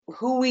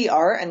who we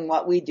are and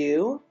what we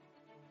do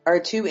are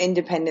two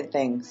independent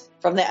things.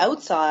 From the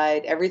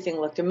outside, everything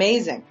looked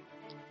amazing.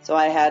 So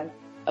I had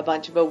a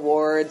bunch of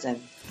awards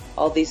and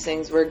all these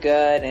things were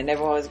good and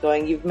everyone was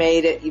going, you've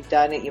made it, you've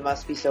done it, you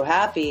must be so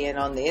happy. And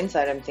on the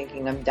inside, I'm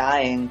thinking I'm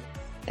dying.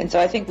 And so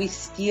I think we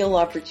steal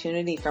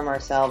opportunity from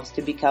ourselves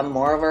to become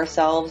more of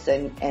ourselves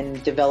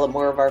and develop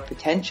more of our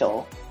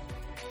potential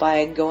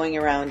by going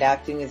around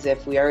acting as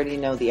if we already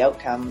know the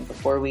outcome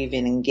before we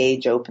even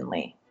engage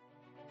openly.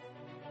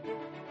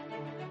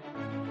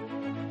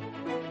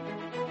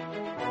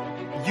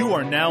 You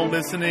are now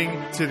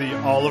listening to the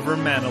Oliver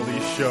Manley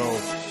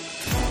Show.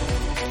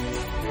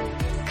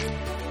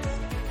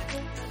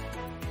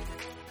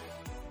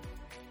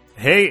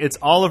 Hey, it's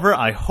Oliver.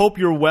 I hope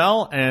you're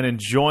well and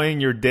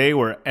enjoying your day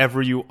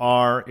wherever you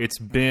are. It's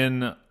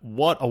been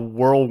what a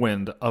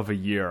whirlwind of a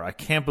year. I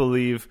can't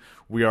believe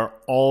we are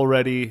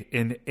already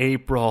in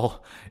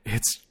April.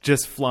 It's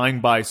just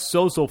flying by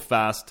so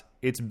fast.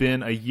 It's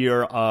been a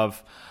year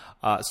of,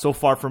 so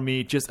far for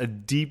me, just a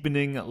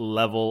deepening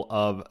level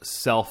of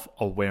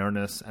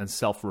self-awareness and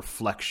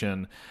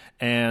self-reflection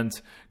and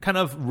kind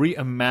of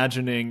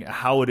reimagining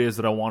how it is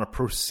that I want to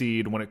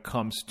proceed when it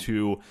comes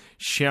to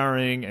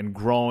sharing and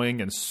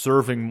growing and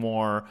serving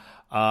more.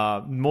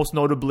 Most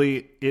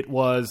notably, it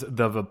was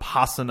the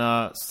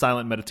Vipassana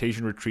silent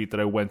meditation retreat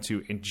that I went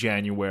to in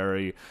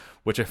January,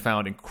 which I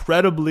found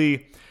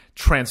incredibly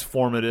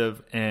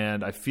transformative,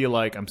 and I feel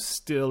like I'm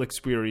still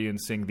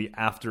experiencing the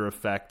after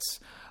effects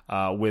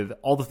with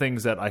all the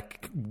things that I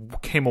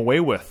came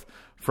away with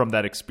from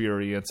that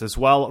experience as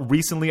well.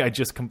 Recently, I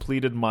just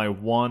completed my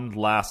one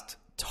last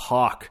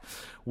talk,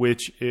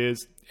 which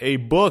is a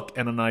book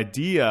and an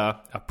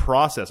idea, a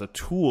process, a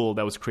tool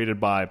that was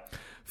created by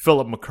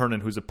Philip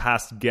McKernan, who's a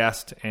past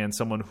guest and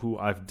someone who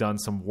I've done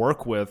some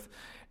work with.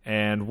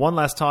 And one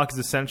last talk is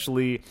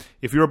essentially,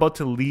 if you're about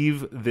to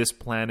leave this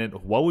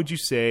planet, what would you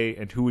say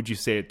and who would you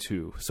say it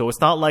to? So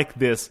it's not like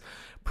this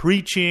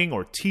preaching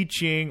or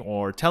teaching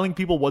or telling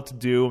people what to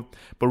do,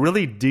 but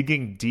really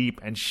digging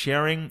deep and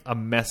sharing a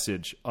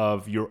message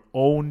of your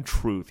own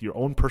truth, your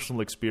own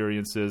personal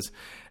experiences.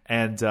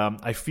 And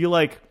I feel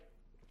like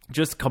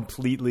just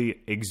completely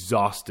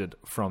exhausted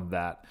from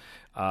that.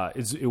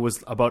 It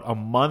was about a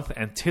month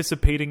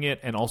anticipating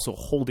it and also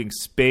holding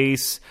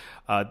space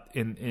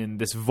in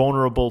this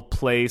vulnerable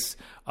place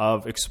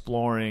of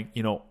exploring,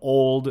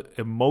 old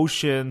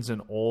emotions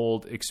and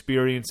old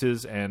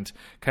experiences and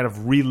kind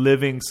of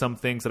reliving some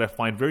things that I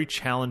find very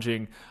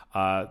challenging,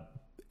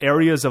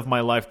 areas of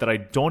my life that I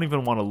don't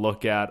even want to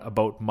look at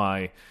about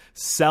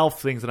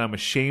myself, things that I'm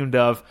ashamed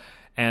of.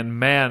 And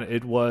man,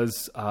 it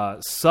was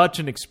such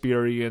an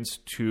experience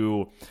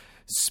to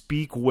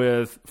speak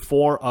with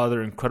 4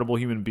 other incredible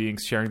human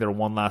beings sharing their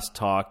one last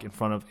talk in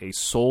front of a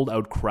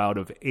sold-out crowd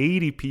of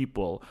 80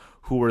 people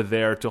who were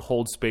there to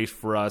hold space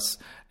for us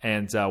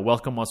and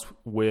welcome us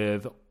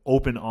with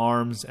open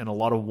arms and a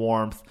lot of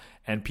warmth.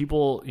 And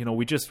people,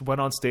 we just went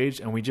on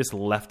stage and we just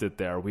left it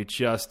there. We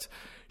just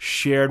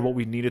shared what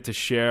we needed to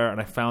share,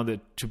 and I found it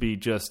to be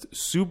just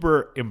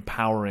super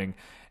empowering.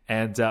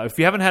 And if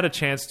you haven't had a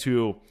chance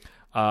to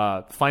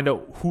find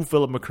out who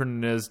Philip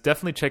McKernan is,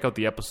 definitely check out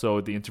the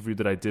episode, the interview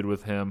that I did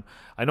with him.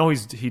 I know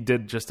he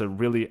did just a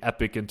really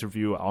epic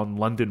interview on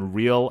London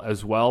Real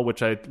as well,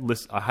 which I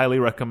highly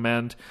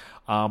recommend.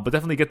 But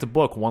definitely get the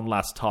book, One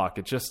Last Talk.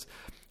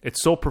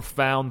 It's so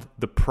profound.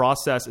 The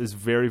process is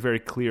very, very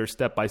clear,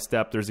 step by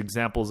step. There's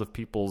examples of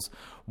people's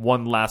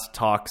one last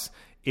talks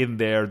in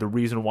there, the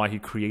reason why he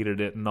created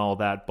it and all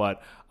that.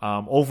 But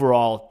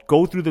overall,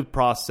 go through the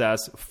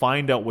process,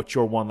 find out what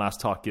your one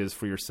last talk is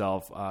for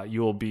yourself.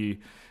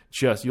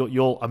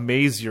 You'll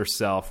amaze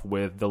yourself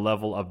with the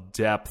level of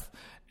depth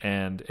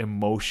and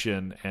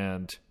emotion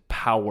and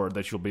power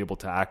that you'll be able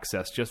to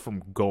access just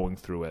from going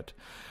through it.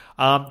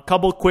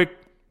 Couple quick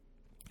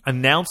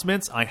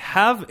announcements. I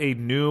have a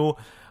new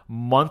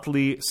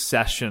monthly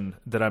session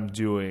that I'm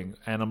doing,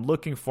 and I'm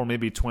looking for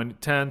maybe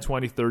 10,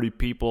 20, 30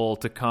 people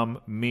to come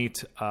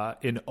meet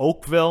in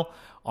Oakville,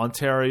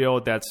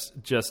 Ontario. That's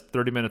just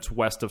 30 minutes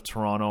west of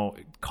Toronto,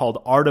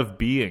 called Art of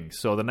Being.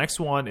 So the next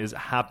one is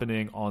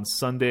happening on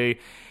Sunday,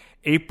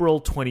 April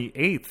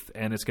 28th,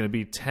 and it's going to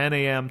be 10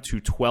 a.m.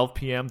 to 12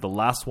 p.m. The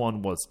last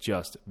one was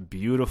just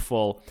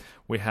beautiful.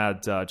 We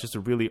had just a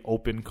really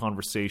open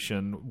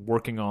conversation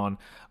working on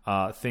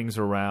things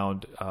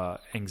around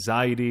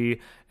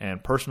anxiety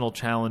and personal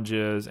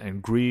challenges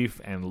and grief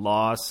and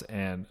loss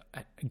and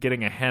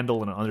getting a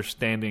handle and an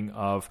understanding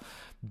of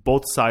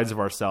both sides of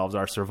ourselves,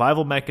 our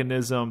survival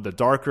mechanism, the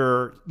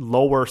darker,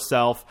 lower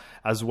self,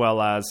 as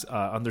well as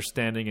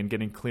understanding and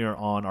getting clear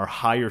on our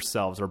higher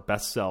selves, our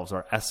best selves,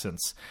 our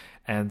essence.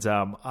 And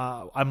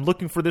I'm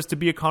looking for this to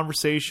be a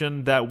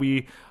conversation that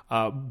we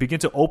begin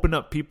to open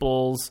up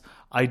people's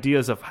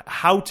ideas of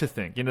how to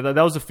think. That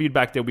was the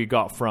feedback that we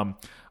got from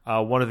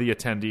one of the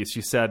attendees.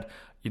 She said,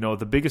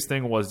 the biggest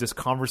thing was this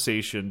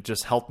conversation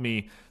just helped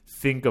me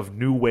think of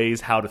new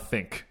ways how to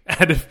think.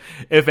 And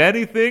if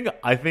anything,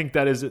 I think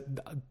that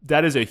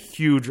is a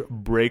huge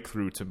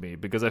breakthrough to me,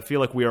 because I feel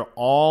like we are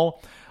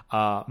all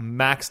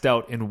maxed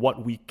out in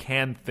what we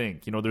can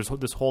think. There's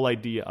this whole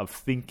idea of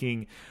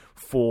thinking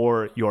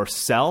for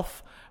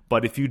yourself,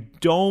 but if you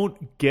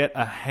don't get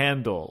a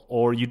handle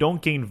or you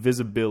don't gain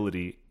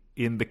visibility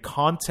in the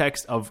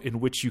context in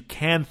which you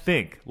can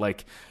think,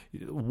 like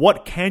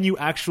what can you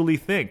actually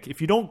think?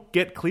 If you don't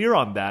get clear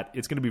on that,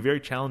 it's going to be very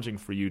challenging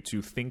for you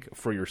to think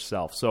for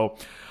yourself. So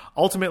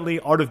ultimately,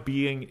 Art of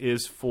Being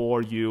is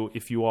for you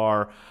if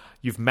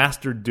you've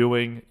mastered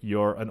doing,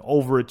 you're an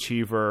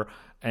overachiever,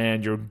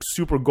 and you're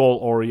super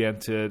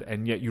goal-oriented,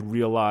 and yet you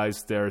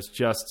realize there's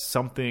just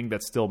something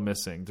that's still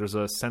missing. There's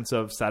a sense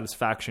of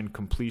satisfaction,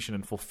 completion,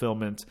 and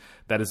fulfillment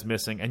that is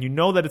missing. And you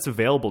know that it's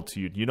available to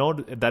you. You know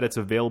that it's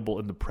available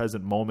in the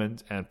present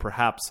moment, and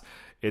perhaps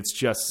it's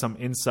just some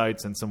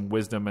insights and some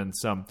wisdom and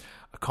some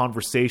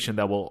conversation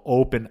that will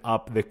open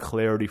up the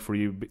clarity for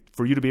you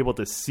to be able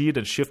to see it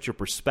and shift your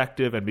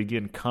perspective and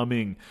begin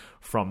coming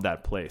from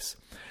that place.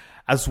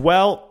 As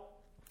well,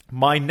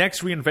 my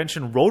next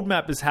reinvention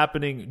roadmap is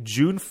happening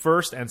June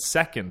 1st and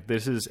 2nd.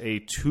 This is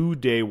a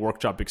 2-day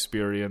workshop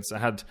experience. I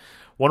had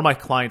one of my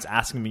clients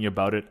asking me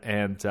about it,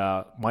 and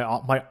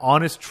my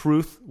honest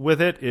truth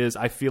with it is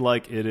I feel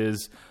like it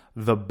is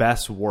the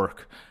best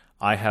work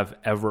I have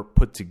ever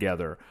put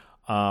together.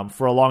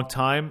 For a long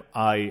time,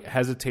 I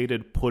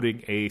hesitated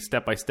putting a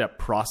step-by-step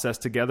process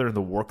together in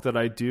the work that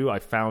I do. I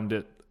thought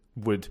it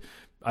would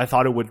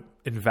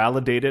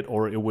invalidate it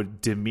or it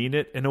would demean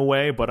it in a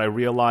way, but I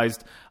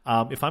realized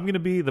if I'm going to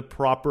be the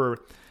proper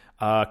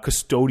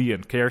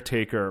custodian,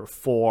 caretaker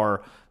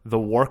for the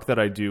work that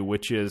I do,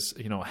 which is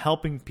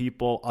helping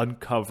people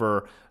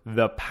uncover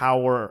the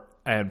power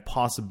and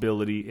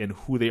possibility in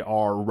who they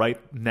are right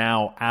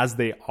now as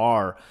they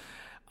are,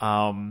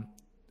 I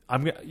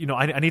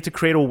need to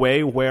create a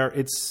way where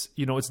it's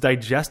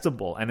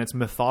digestible and it's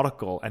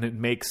methodical and it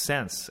makes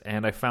sense.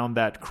 And I found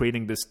that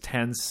creating this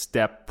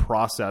 10-step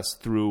process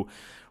through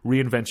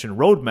Reinvention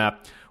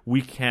Roadmap,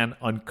 we can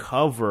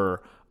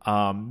uncover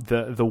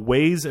the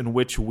ways in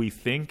which we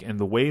think and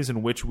the ways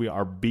in which we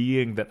are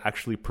being that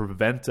actually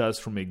prevent us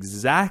from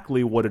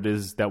exactly what it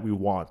is that we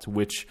want,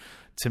 which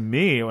to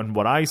me and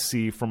what I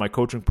see from my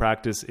coaching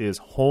practice is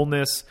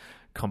wholeness,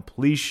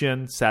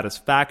 completion,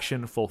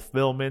 satisfaction,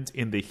 fulfillment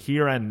in the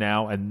here and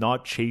now, and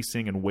not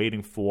chasing and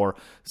waiting for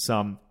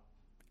some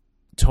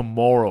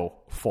tomorrow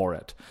for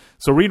it.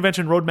 So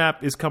Reinvention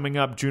Roadmap is coming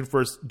up June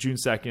 1st, June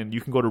 2nd.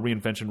 You can go to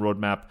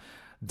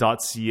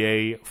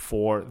reinventionroadmap.ca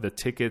for the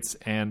tickets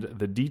and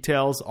the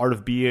details. Art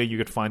of Being, you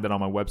could find that on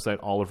my website,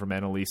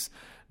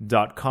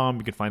 olivermanalise.com.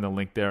 You can find the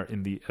link there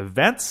in the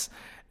events.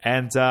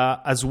 And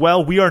as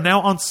well, we are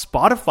now on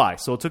Spotify.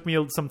 So it took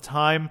me some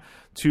time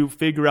to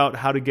figure out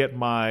how to get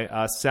my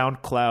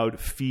SoundCloud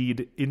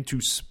feed into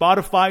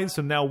Spotify.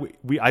 So now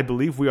I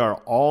believe we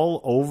are all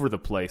over the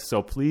place.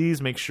 So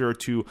please make sure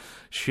to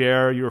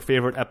share your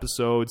favorite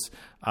episodes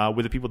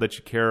with the people that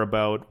you care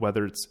about,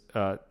 whether it's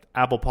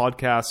Apple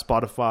Podcasts,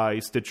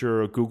 Spotify,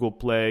 Stitcher, Google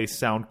Play,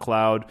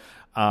 SoundCloud.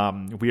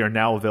 We are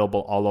now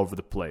available all over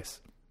the place.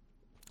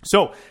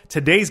 So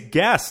today's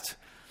guest,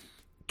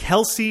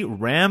 Kelsey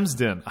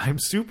Ramsden. I'm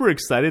super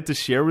excited to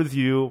share with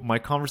you my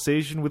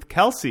conversation with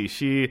Kelsey.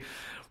 She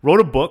wrote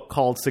a book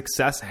called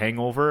Success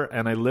Hangover,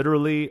 and I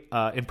literally,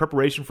 in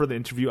preparation for the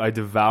interview, I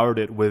devoured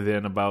it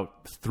within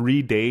about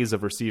 3 days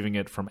of receiving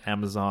it from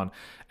Amazon.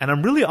 And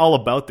I'm really all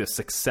about this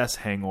success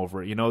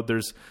hangover.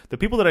 There's the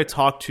people that I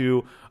talk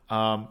to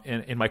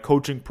in my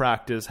coaching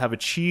practice have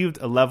achieved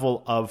a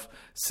level of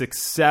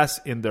success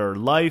in their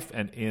life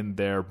and in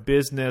their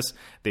business.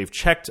 They've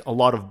checked a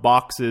lot of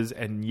boxes,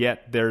 and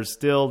yet there's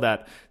still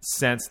that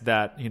sense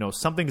that,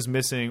 something's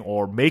missing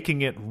or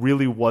making it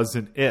really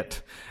wasn't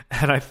it.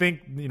 And I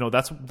think,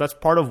 that's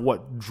part of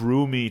what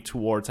drew me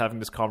towards having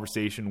this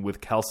conversation with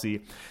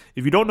Kelsey.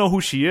 If you don't know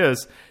who she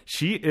is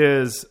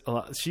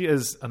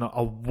an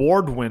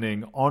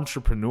award-winning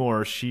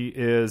entrepreneur. She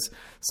is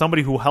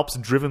somebody who helps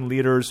driven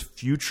leaders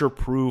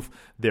future-proof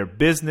their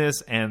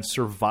business and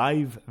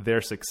survive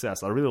their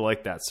success. I really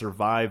like that,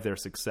 survive their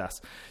success.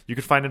 You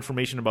can find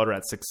information about her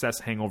at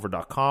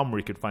successhangover.com, where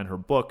you can find her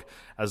book,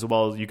 as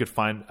well as you could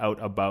find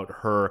out about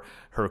her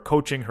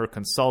coaching, her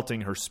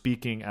consulting, her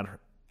speaking at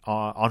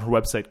on her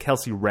website,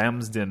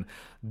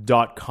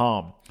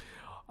 kelseyramsden.com.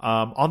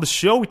 On the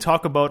show, we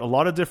talk about a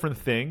lot of different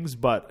things,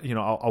 but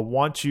I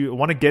want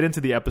to get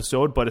into the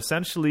episode. But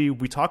essentially,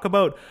 we talk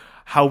about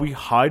how we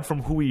hide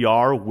from who we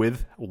are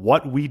with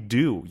what we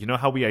do.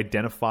 How we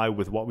identify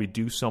with what we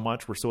do so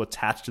much. We're so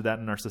attached to that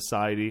in our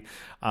society.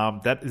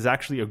 That is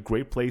actually a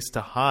great place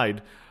to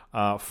hide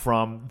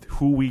from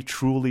who we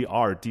truly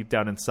are deep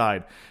down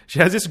inside. She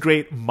has this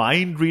great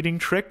mind reading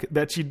trick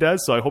that she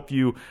does, so I hope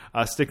you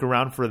stick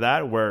around for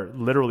that, where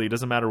literally it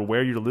doesn't matter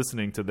where you're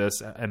listening to this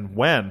and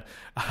when,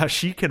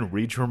 she can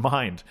read your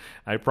mind.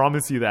 I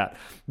promise you that.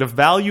 The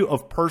value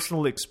of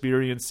personal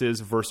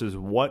experiences versus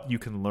what you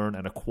can learn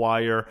and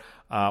acquire,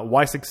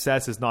 why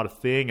success is not a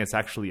thing, it's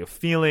actually a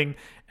feeling,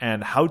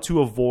 and how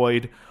to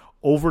avoid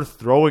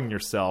overthrowing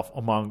yourself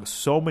among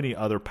so many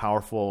other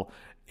powerful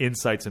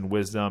insights and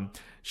wisdom.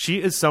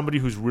 She is somebody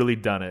who's really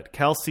done it.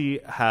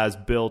 Kelsey has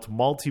built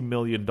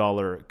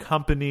multi-million-dollar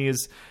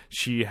companies.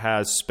 She's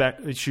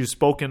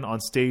spoken on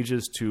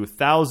stages to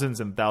thousands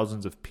and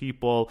thousands of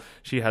people.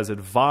 She has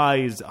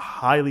advised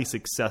highly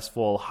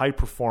successful high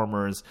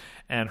performers,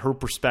 and her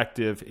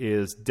perspective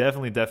is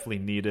definitely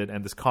needed,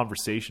 and this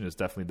conversation is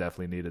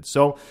definitely needed.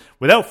 So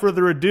without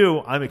further ado,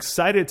 I'm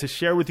excited to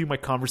share with you my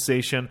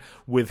conversation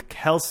with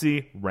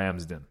Kelsey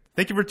Ramsden.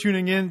 Thank you for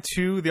tuning in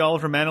to the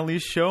Oliver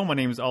Manalese Show. My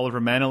name is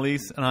Oliver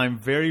Manalese, and I'm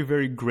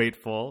very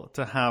grateful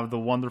to have the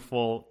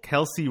wonderful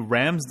Kelsey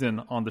Ramsden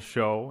on the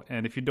show.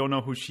 And if you don't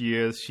know who she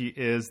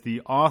is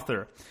the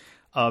author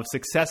of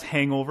Success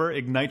Hangover,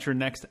 Ignite Your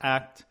Next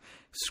Act,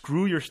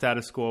 Screw Your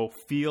Status Quo,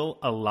 Feel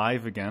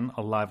Alive Again.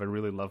 Alive, I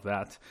really love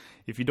that.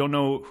 If you don't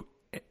know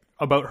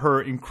about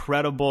her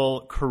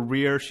incredible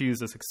career,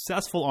 she's a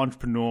successful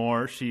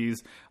entrepreneur.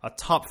 She's a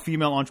top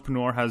female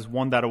entrepreneur, has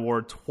won that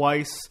award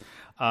twice.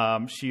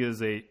 She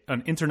is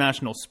an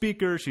international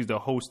speaker. She's the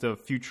host of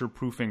Future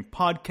Proofing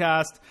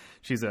podcast.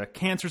 She's a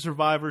cancer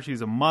survivor.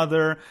 She's a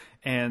mother.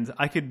 And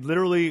I could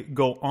literally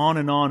go on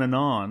and on and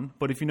on.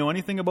 But if you know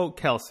anything about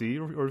Kelsey,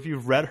 or if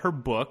you've read her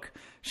book,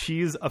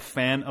 she's a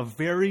fan of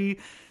very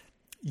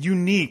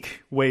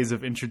unique ways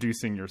of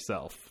introducing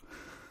yourself.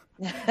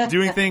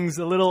 Doing things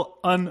a little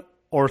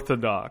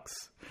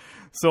unorthodox.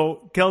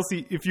 So,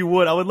 Kelsey, if you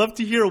would, I would love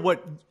to hear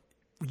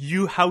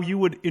how you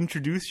would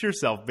introduce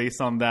yourself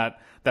based on that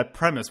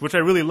premise, which I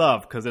really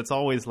love, because it's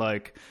always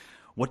like,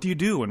 what do you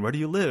do and where do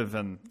you live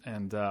and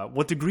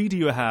what degree do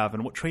you have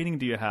and what training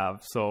do you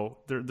have? So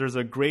there's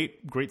a great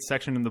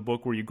section in the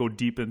book where you go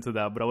deep into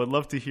that, but I would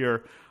love to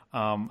hear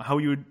how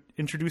you would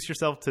introduce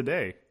yourself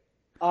today.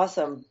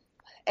 Awesome.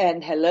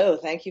 And hello,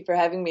 thank you for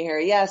having me here.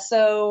 Yeah,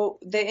 so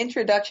the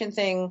introduction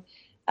thing,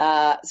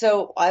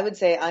 so I would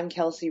say I'm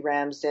Kelsey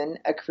Ramsden,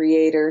 a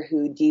creator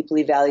who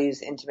deeply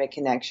values intimate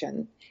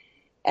connection.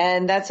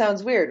 And that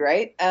sounds weird,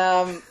 right?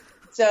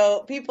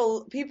 So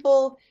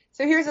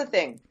so here's the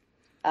thing.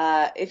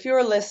 If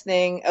you're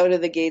listening out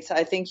of the gates,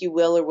 I think you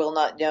will or will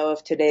not know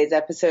if today's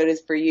episode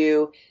is for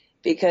you,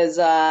 because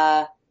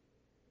I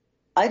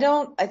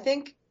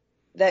think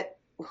that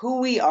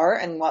who we are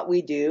and what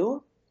we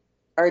do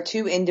are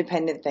two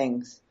independent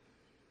things.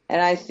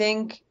 And I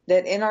think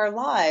that in our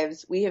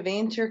lives, we have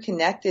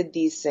interconnected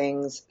these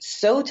things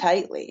so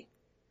tightly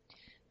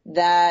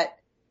that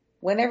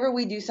whenever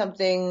we do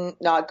something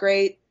not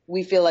great,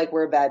 we feel like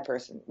we're a bad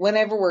person.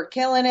 Whenever we're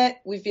killing it,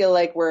 we feel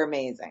like we're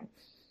amazing.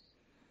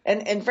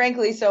 And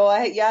frankly, so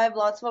I have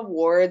lots of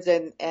awards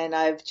and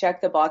I've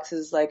checked the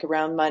boxes like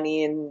around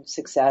money and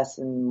success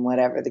and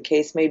whatever the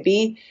case may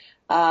be.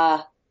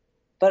 But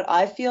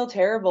I feel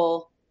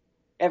terrible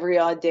every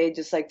odd day,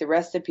 just like the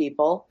rest of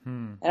people.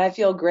 And I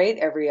feel great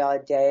every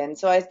odd day. And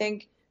so I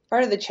think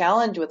part of the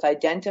challenge with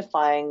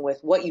identifying with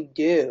what you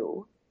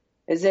do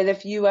is that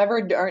if you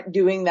ever aren't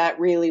doing that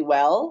really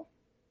well,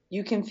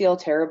 you can feel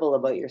terrible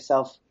about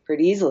yourself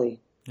pretty easily.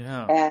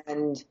 Yeah.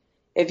 And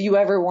if you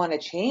ever want to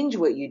change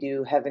what you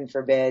do, heaven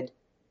forbid,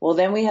 well,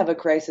 then we have a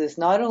crisis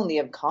not only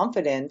of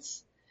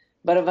confidence,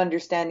 but of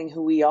understanding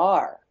who we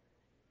are.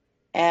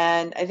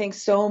 And I think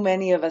so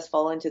many of us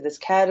fall into this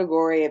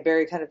category of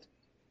very kind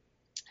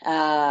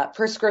of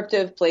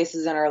prescriptive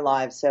places in our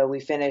lives. So we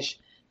finish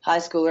high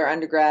school or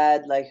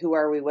undergrad, like, who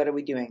are we? What are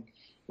we doing?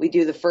 We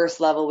do the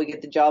first level, we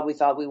get the job we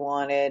thought we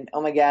wanted.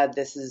 Oh my God,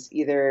 this is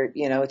either,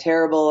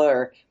 terrible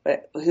or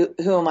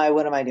who am I?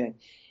 What am I doing?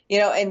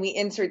 And we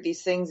insert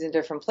these things in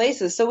different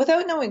places. So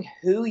without knowing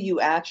who you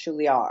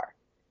actually are,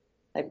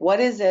 like, what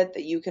is it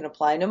that you can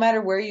apply no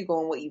matter where you go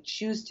and what you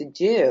choose to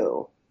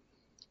do?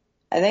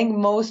 I think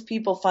most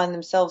people find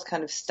themselves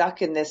kind of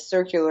stuck in this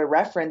circular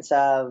reference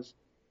of,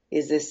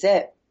 is this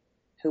it?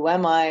 Who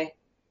am I?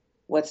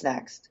 What's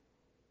next?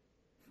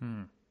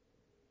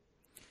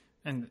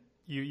 And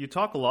you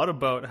talk a lot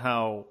about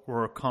how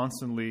we're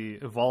constantly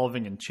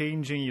evolving and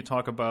changing. You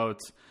talk about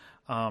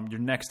your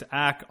next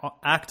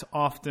act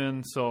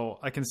often. So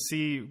I can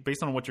see,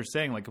 based on what you're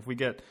saying, like, if we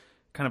get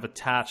kind of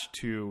attached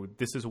to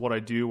this is what I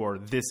do or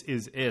this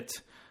is it,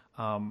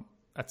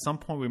 at some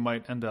point we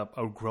might end up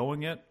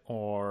outgrowing it,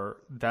 or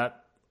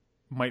that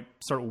might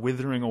start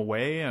withering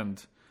away.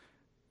 And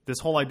this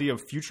whole idea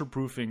of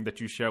future-proofing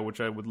that you share, which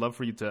I would love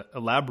for you to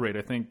elaborate,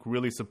 I think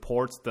really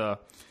supports the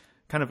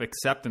kind of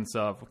acceptance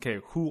of, okay,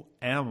 who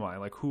am I?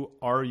 Like, who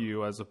are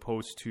you, as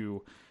opposed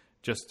to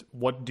just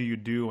what do you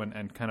do,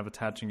 and kind of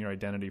attaching your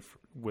identity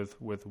with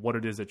what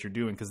it is that you're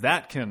doing, because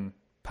that can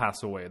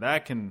pass away.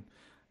 That can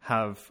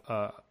have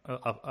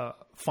a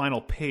final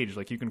page.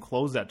 Like, you can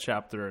close that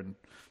chapter, and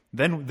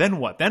then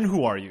what? Then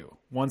who are you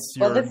once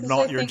you're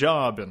not your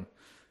job? And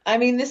I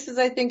mean, this is,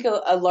 I think,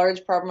 a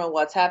large problem of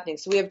what's happening.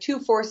 So we have two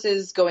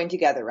forces going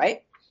together,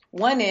 right?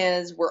 One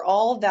is we're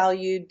all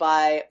valued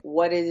by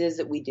what it is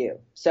that we do.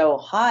 So,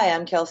 hi,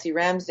 I'm Kelsey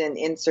Ramsden,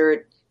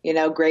 insert,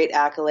 great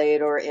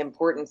accolade or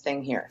important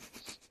thing here.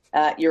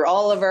 You're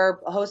Oliver,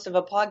 host of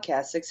a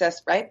podcast,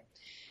 success, right?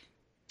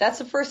 That's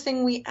the first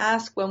thing we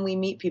ask when we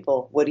meet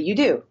people. What do you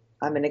do?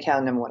 I'm an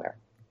accountant, whatever.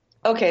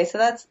 Okay, so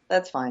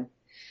that's fine.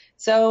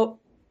 So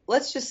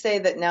let's just say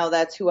that now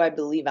that's who I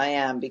believe I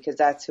am, because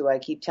that's who I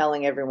keep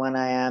telling everyone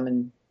I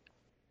am.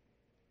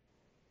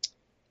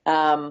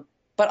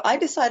 But I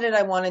decided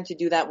I wanted to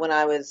do that when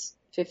I was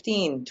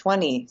 15,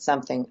 20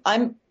 something.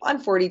 I'm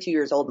 42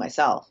 years old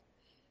myself.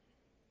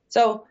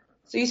 So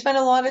you spend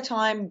a lot of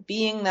time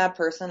being that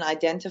person,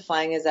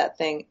 identifying as that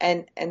thing.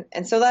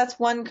 And so that's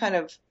one kind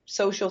of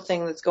social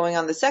thing that's going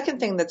on. The second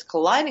thing that's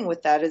colliding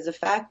with that is the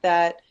fact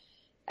that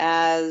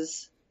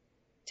as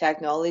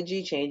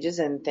technology changes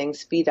and things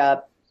speed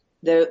up,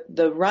 the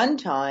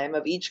runtime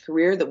of each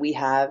career that we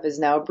have is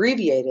now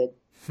abbreviated.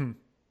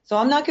 So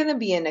I'm not going to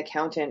be an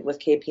accountant with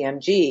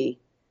KPMG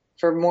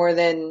for more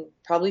than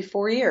probably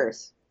 4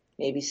 years,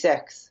 maybe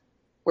 6.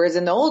 Whereas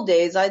in the old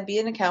days, I'd be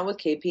an accountant with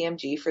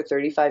KPMG for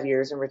 35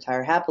 years and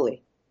retire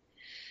happily.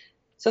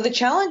 So the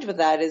challenge with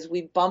that is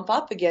we bump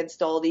up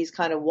against all these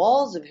kind of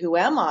walls of who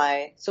am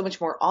I so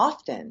much more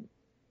often.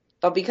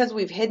 But because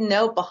we've hidden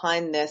out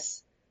behind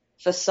this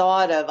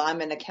facade of I'm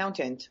an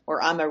accountant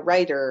or I'm a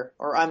writer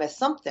or I'm a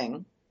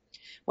something,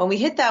 when we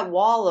hit that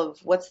wall of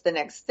what's the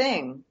next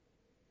thing,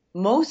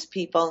 most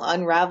people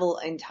unravel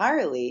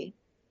entirely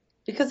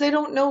because they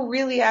don't know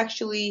really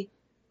actually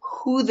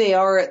who they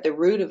are at the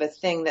root of a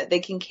thing that they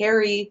can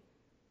carry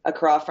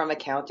across from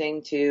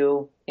accounting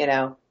to,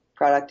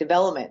 product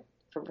development,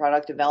 from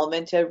product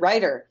development to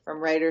writer, from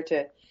writer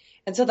to,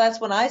 and so that's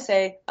when I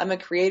say I'm a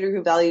creator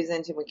who values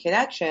intimate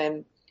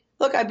connection.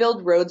 Look, I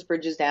build roads,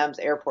 bridges, dams,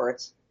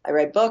 airports. I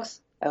write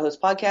books. I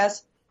host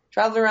podcasts,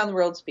 travel around the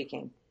world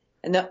speaking.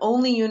 And the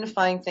only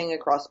unifying thing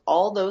across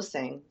all those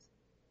things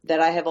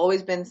that I have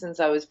always been since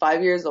I was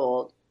 5 years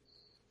old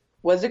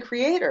was a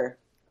creator.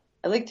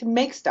 I like to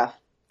make stuff.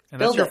 And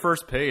that's your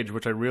first page,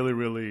 which I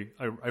really,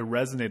 I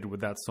resonated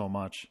with that so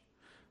much.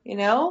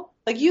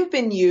 Like you've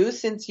been you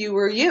since you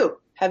were you.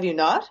 Have you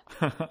not?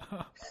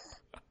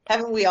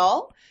 Haven't we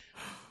all?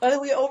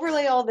 But we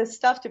overlay all this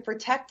stuff to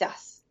protect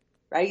us,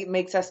 right? It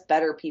makes us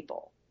better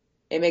people.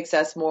 It makes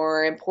us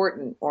more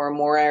important or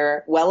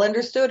more well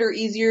understood or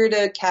easier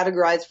to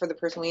categorize for the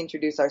person we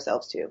introduce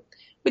ourselves to,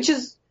 which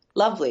is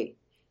lovely.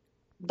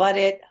 But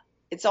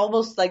it's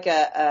almost like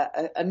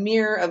a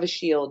mirror of a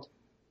shield.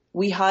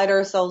 We hide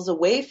ourselves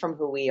away from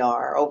who we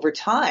are over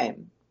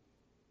time.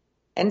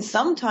 And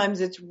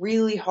sometimes it's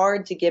really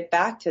hard to get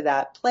back to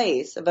that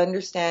place of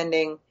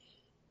understanding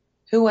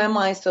who am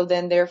I, so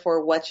then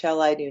therefore what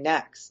shall I do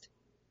next?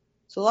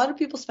 So a lot of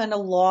people spend a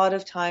lot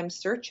of time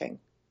searching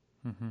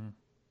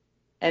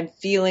and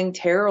feeling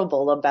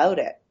terrible about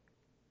it.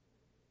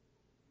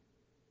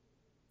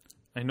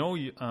 I know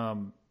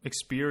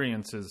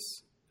experience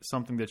is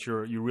something that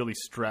you really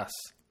stress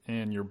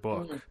in your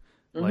book.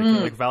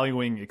 Like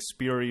valuing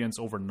experience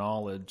over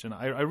knowledge. And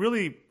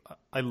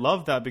I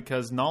love that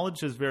because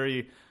knowledge is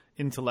very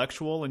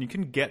intellectual and you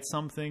can get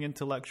something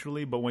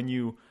intellectually, but when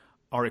you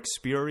are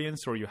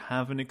experienced or you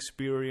have an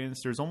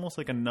experience, there's almost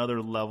like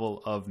another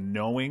level of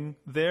knowing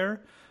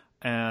there.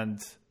 And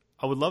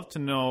I would love to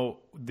know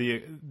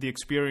the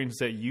experience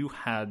that you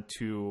had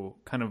to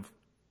kind of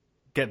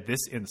get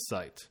this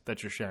insight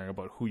that you're sharing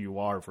about who you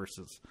are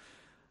versus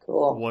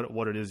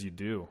what it is you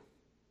do.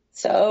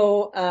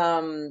 So,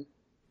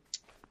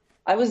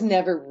 I was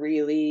never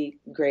really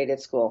great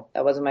at school.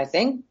 That wasn't my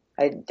thing.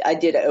 I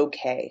did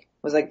okay.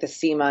 It was like the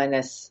C-,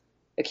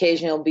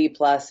 occasional B+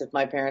 if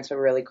my parents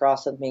were really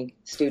cross with me,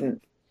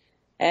 student.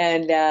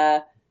 And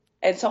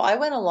so I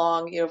went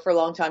along, for a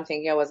long time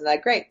thinking I wasn't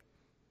that great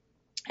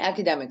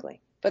academically.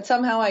 But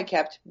somehow I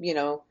kept,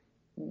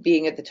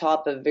 being at the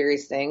top of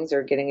various things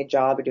or getting a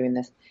job or doing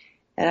this.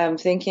 And I'm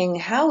thinking,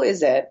 how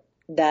is it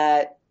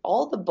that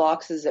all the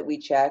boxes that we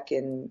check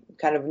in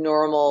kind of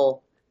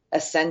normal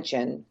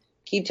ascension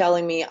keep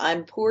telling me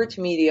I'm poor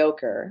to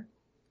mediocre,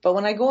 but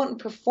when I go out and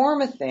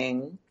perform a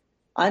thing,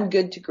 I'm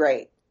good to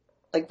great.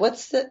 Like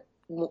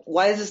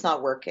why is this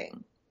not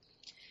working?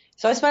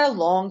 So I spent a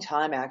long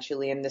time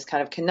actually in this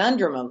kind of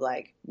conundrum of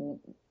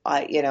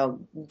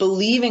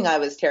believing I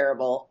was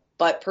terrible,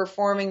 but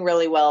performing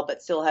really well,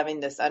 but still having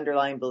this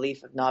underlying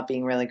belief of not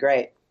being really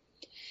great.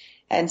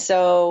 And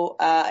so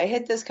I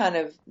hit this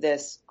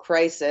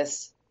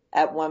crisis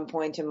at one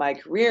point in my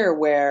career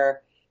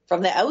where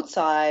from the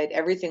outside,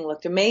 everything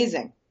looked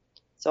amazing.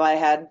 So I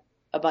had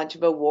a bunch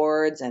of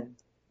awards and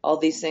all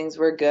these things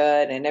were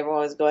good and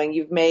everyone was going,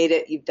 you've made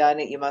it, you've done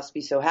it, you must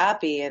be so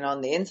happy. And on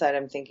the inside,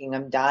 I'm thinking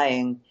I'm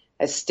dying.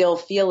 I still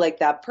feel like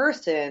that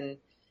person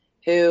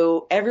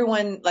who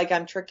everyone, like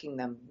I'm tricking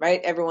them,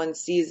 right? Everyone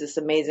sees this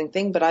amazing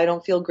thing, but I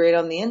don't feel great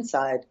on the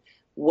inside.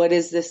 What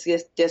is this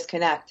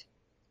disconnect?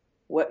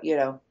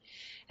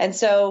 And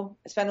so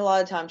I spent a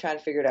lot of time trying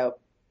to figure it out.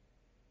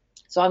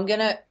 So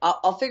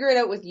I'll figure it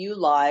out with you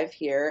live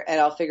here and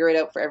I'll figure it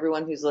out for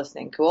everyone who's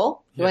listening.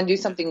 Cool? You want to do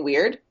something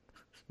weird?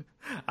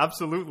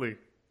 Absolutely.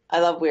 I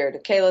love weird.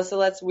 Okay, so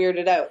let's weird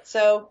it out.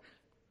 So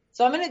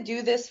I'm going to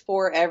do this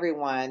for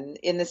everyone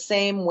in the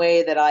same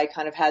way that I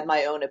kind of had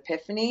my own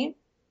epiphany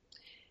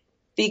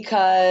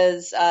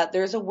because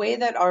there's a way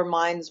that our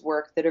minds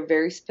work that are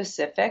very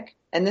specific.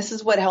 And this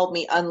is what helped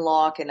me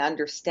unlock and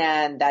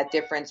understand that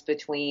difference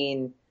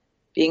between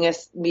being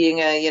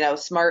a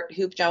smart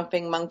hoop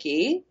jumping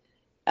monkey,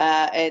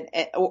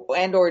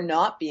 and or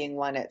not being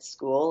one at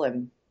school,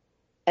 and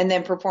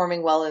then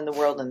performing well in the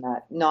world in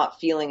that not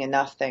feeling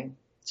enough thing.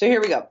 So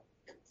here we go.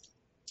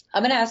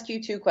 I'm going to ask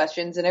you 2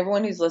 questions, and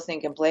everyone who's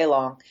listening can play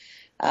along.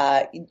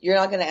 You're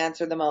not going to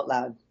answer them out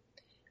loud.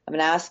 I'm going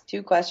to ask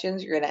 2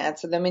 questions. You're going to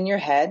answer them in your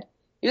head.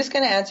 You're just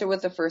going to answer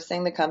with the first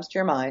thing that comes to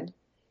your mind,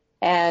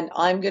 and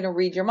I'm going to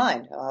read your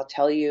mind. I'll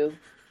tell you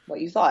what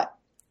you thought.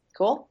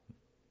 Cool?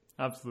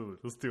 Absolutely.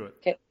 Let's do it.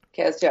 Okay,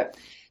 let's do it.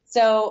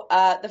 So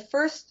the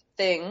first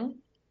thing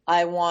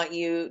I want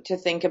you to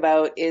think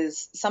about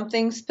is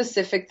something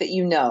specific that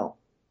you know,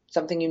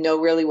 something you know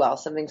really well,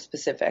 something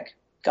specific.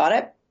 Got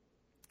it?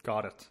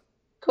 Got it.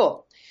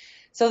 Cool.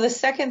 So the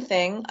second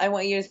thing, I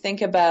want you to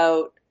think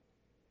about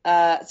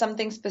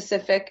something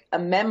specific, a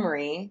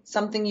memory,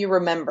 something you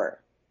remember.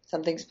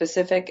 Something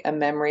specific, a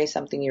memory,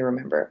 something you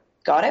remember.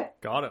 Got it?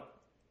 Got it.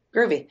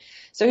 Groovy.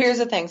 So here's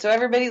the thing. So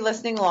everybody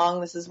listening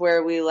along, this is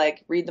where we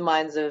read the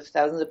minds of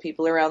thousands of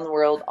people around the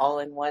world all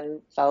in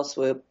one foul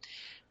swoop.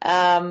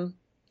 The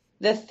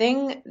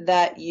thing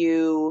that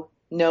you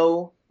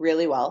know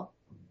really well,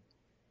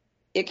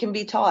 it can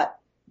be taught.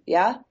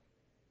 Yeah?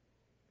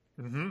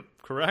 Mm-hmm.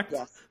 Correct?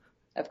 Yes,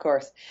 of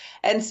course.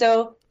 And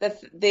so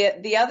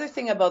the other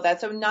thing about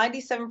that, so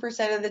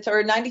 97% of the time,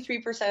 or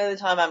 93% of the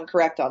time, I'm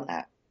correct on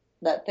that.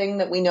 That thing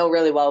that we know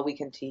really well, we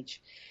can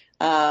teach.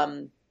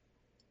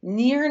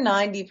 Near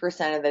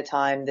 90% of the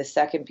time, the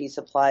second piece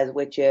applies,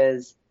 which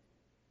is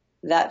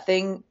that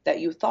thing that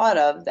you thought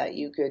of that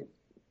you could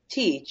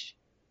teach,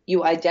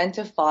 you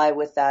identify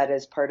with that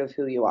as part of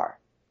who you are.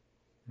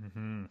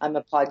 Mm-hmm. I'm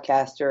a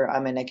podcaster.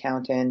 I'm an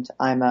accountant.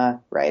 I'm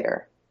a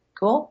writer.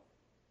 Cool?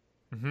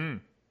 Mm-hmm.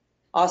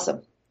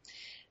 Awesome.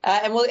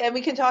 And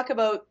we can talk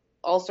about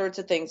all sorts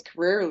of things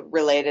career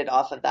related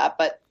off of that.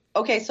 But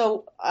okay,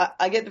 so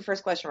I get the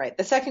first question right.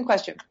 The second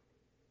question,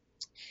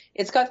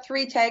 it's got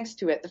 3 tags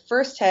to it. The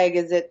first tag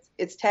is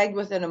it's tagged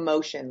with an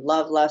emotion: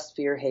 love, lust,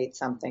 fear, hate,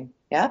 something.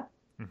 Yeah.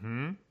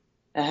 Mm-hmm.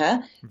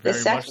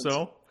 Very much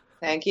so.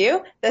 Thank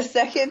you. The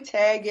second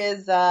tag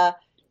is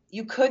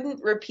you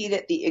couldn't repeat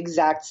it the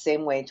exact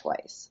same way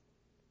twice.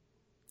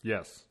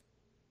 Yes.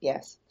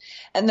 Yes.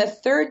 And the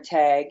third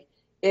tag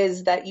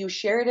is that you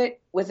shared it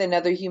with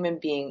another human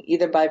being,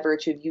 either by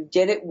virtue of you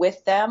did it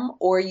with them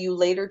or you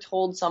later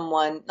told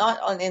someone,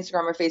 not on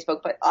Instagram or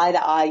Facebook, but eye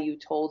to eye, you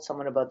told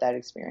someone about that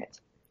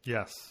experience.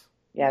 Yes.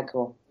 Yeah,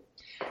 cool.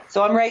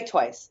 So I'm right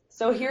twice.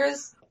 So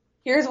here's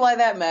why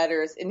that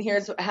matters, and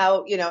here's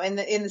how, in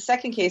the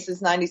second case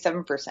is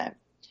 97%.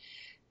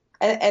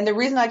 And the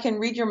reason I can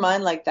read your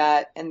mind like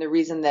that, and the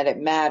reason that it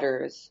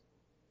matters,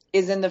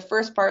 is in the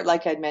first part,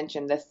 like I'd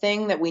mentioned, the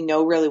thing that we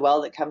know really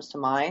well that comes to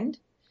mind,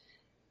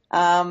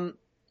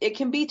 it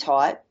can be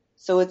taught,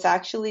 so it's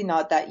actually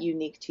not that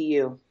unique to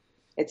you.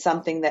 It's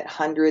something that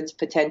hundreds,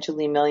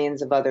 potentially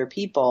millions of other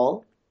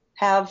people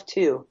have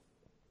too.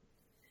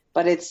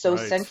 But it's so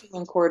central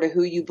and core to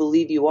who you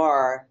believe you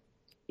are.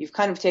 You've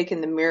kind of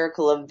taken the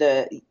miracle of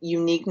the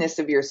uniqueness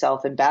of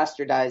yourself and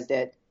bastardized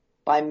it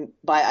by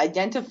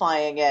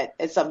identifying it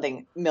as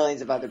something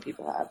millions of other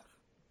people have.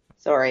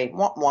 Sorry.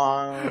 Wah,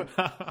 wah.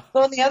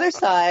 So on the other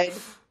side,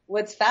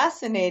 what's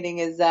fascinating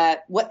is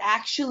that what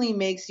actually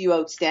makes you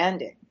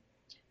outstanding,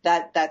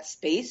 that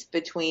space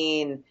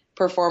between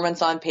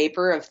performance on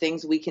paper of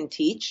things we can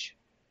teach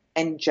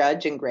and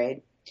judge and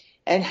grade,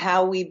 and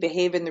how we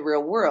behave in the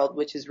real world,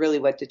 which is really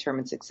what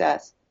determines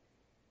success,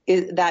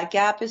 is that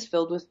gap is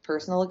filled with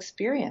personal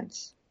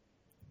experience.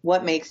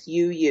 What makes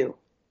you you?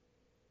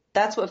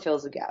 That's what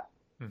fills the gap.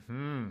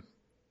 Mm-hmm.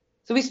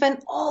 So we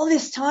spend all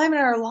this time in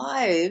our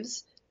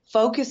lives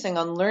focusing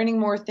on learning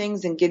more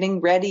things and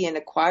getting ready and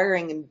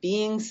acquiring and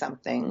being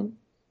something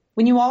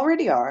when you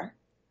already are.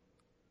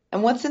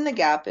 And what's in the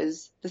gap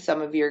is the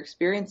sum of your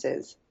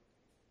experiences.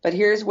 But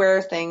here's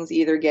where things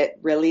either get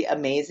really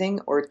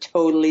amazing or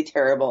totally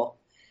terrible.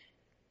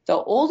 The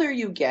older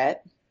you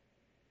get,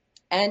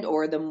 and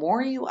or the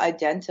more you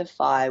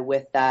identify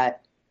with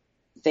that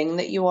thing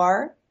that you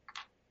are,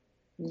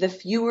 the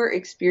fewer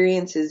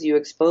experiences you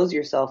expose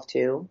yourself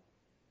to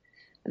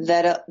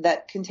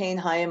that contain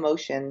high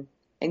emotion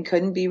and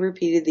couldn't be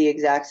repeated the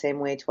exact same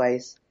way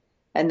twice,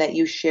 and that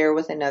you share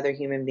with another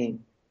human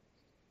being.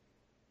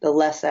 The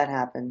less that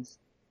happens.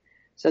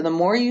 So the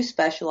more you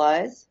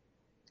specialize,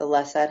 the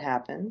less that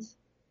happens.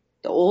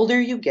 The older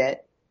you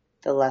get,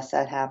 the less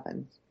that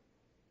happens.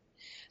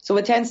 So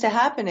what tends to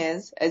happen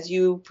is, as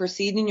you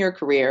proceed in your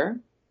career,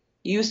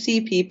 you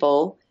see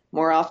people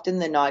more often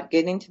than not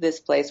getting to this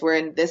place where,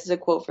 and this is a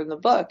quote from the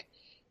book,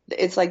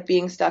 it's like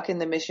being stuck in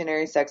the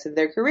missionary sex of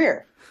their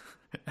career.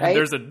 Right?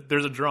 And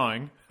there's a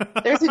drawing.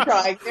 There's a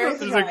drawing.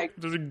 There's a drawing.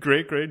 There's a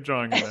great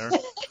drawing in there.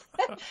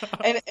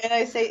 and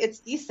I say it's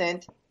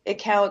decent, it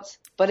counts,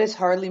 but it's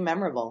hardly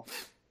memorable.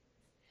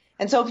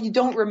 And so if you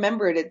don't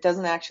remember it, it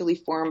doesn't actually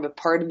form a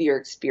part of your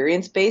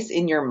experience base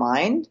in your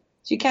mind.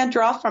 So you can't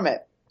draw from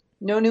it.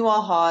 No new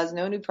ahas,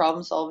 no new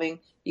problem solving.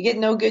 You get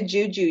no good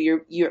juju.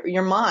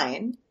 Your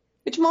mind,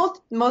 which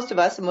most of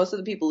us and most of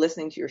the people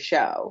listening to your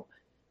show,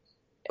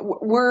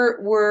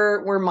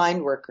 we're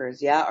mind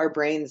workers. Yeah. Our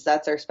brains,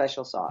 that's our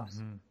special sauce.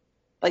 Mm-hmm.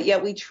 But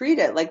yet we treat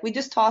it like we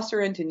just toss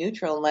her into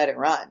neutral and let it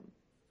run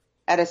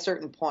at a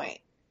certain point.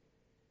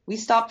 We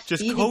stop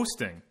just feeding.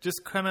 Coasting,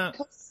 just kind of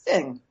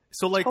Coasting.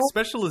 So like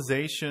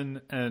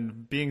specialization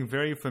and being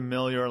very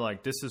familiar,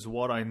 like this is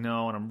what I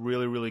know and I'm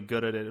really, really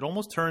good at it. It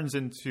almost turns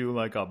into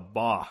like a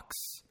box.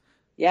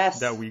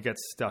 Yes. That we get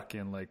stuck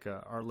in, like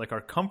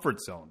our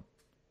comfort zone.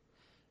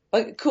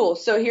 Okay, cool.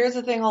 So here's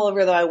the thing,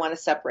 Oliver, that I want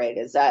to separate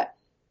is that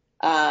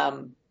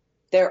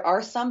there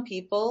are some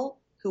people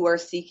who are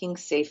seeking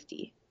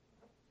safety,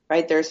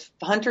 right? There's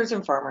hunters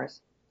and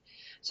farmers.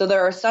 So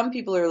there are some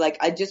people who are like,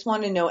 I just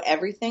want to know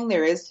everything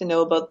there is to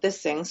know about this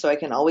thing so I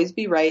can always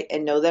be right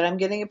and know that I'm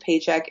getting a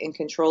paycheck and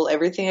control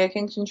everything I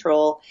can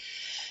control.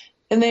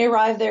 And they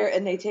arrive there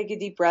and they take a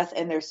deep breath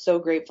and they're so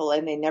grateful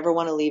and they never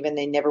want to leave and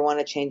they never want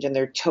to change and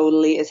they're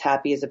totally as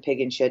happy as a pig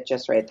in shit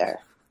just right there.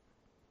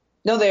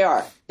 No, they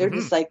are. They're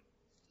just like,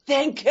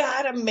 thank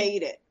God I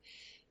made it.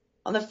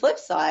 On the flip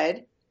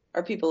side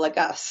are people like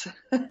us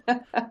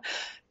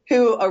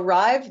who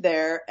arrive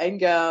there and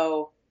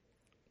go,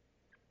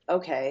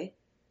 okay,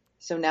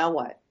 so now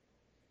what?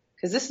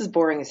 Because this is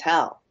boring as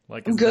hell.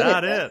 Like, is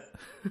that it?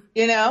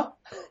 You know,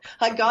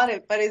 I got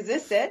it. But is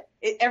this it?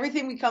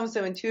 Everything becomes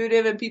so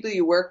intuitive and people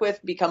you work with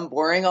become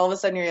boring. All of a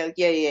sudden you're like,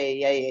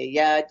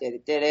 yeah.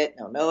 Did it.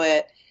 No,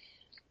 it.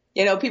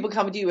 You know, people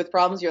come to you with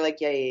problems. You're like,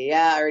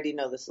 yeah. I already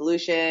know the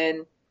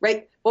solution.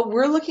 Right? What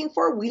we're looking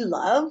for, we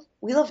love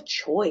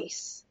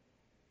choice.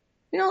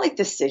 We don't like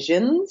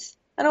decisions.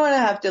 I don't want to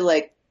have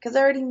to because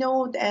I already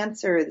know the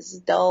answer. This is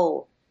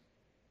dull.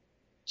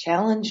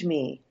 Challenge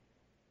me.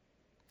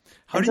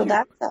 So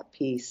that's that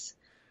piece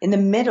in the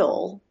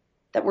middle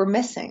that we're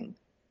missing.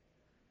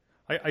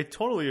 I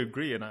totally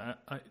agree. And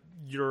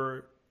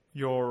you're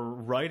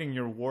writing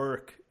your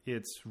work,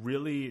 it's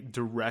really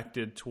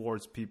directed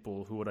towards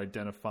people who would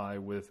identify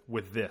with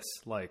this.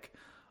 Like,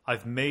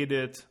 I've made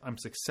it. I'm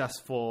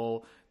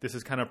successful. This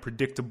is kind of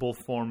predictable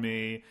for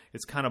me.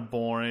 It's kind of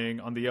boring.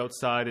 On the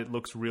outside, it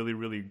looks really,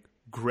 really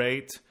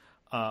great.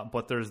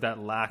 But there's that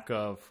lack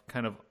of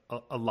kind of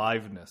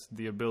aliveness,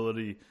 the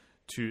ability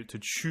to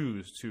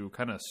choose, to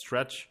kind of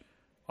stretch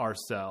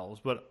ourselves.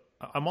 But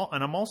I'm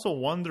also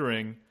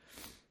wondering,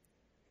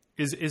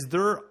 is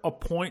there a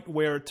point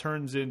where it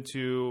turns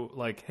into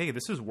like, hey,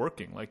 this is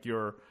working? Like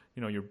your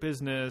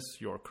business,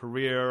 your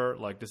career,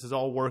 like this is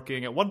all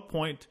working. At what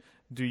point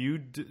do you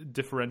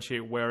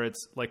differentiate where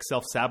it's like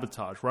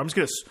self-sabotage, where I'm just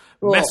going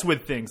to mess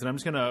with things and I'm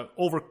just going to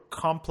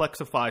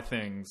over-complexify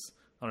things?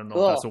 I don't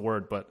know if that's a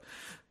word, but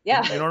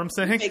yeah, you know what I'm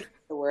saying?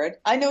 The word.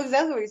 I know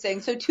exactly what you're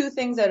saying. So two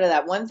things out of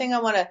that. One thing I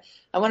want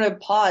to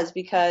pause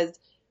because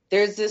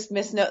there's this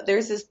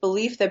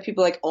belief that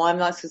people are like, oh, I'm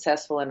not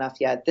successful enough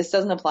yet. This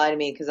doesn't apply to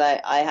me because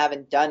I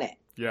haven't done it.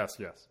 Yes.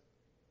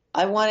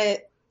 I want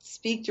to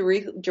speak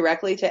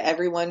directly to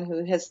everyone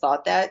who has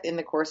thought that in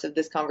the course of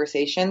this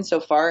conversation so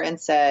far and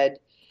said,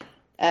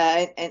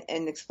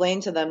 and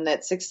explain to them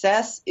that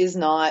success is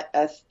not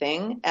a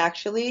thing.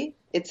 Actually,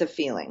 it's a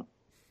feeling.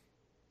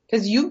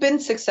 Because you've been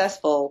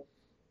successful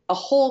a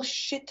whole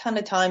shit ton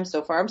of times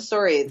so far. I'm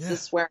sorry, it's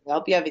just swearing. I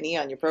hope you have an E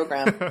on your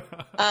program.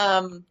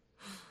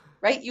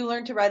 Right? You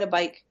learned to ride a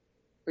bike,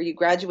 or you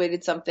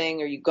graduated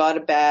something, or you got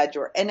a badge,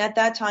 and at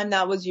that time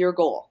that was your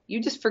goal.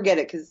 You just forget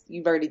it because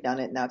you've already done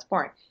it and now it's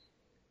boring.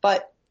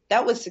 But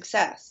that was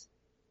success.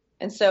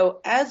 And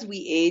so as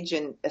we age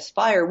and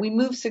aspire, we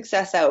move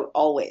success out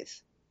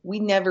always.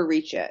 We never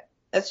reach it.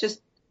 That's just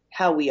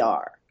how we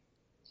are.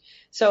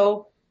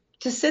 So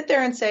to sit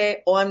there and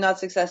say, oh, I'm not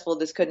successful,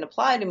 this couldn't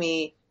apply to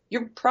me,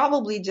 you're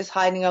probably just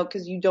hiding out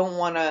because you don't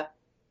want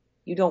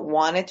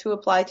it to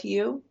apply to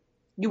you.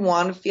 You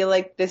want to feel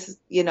like this,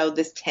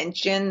 this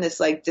tension, this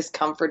like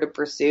discomfort of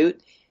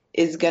pursuit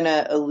is going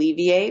to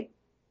alleviate.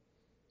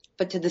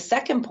 But to the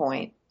second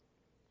point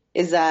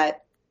is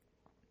that,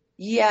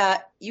 yeah,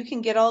 you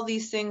can get all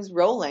these things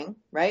rolling,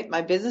 right?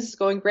 My business is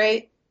going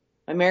great.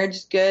 My marriage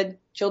is good.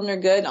 Children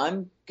are good.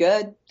 I'm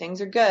good.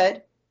 Things are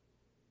good.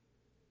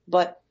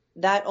 But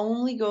that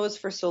only goes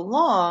for so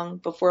long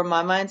before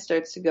my mind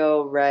starts to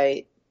go,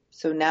 right,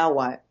 so now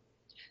what?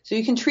 So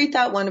you can treat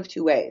that one of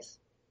two ways.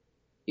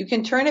 You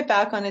can turn it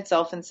back on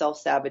itself and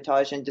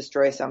self-sabotage and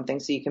destroy something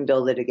so you can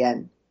build it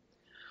again.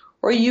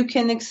 Or you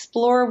can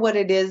explore what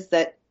it is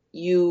that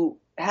you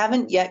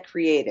haven't yet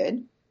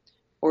created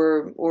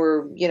or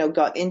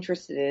got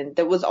interested in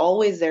that was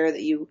always there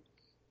that you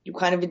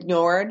kind of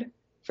ignored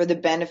for the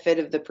benefit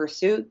of the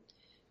pursuit.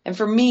 And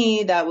for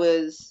me, that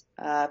was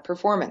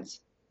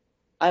performance.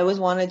 I always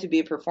wanted to be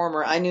a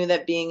performer. I knew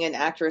that being an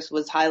actress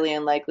was highly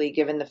unlikely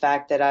given the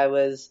fact that I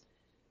was,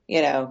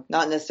 not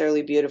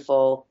necessarily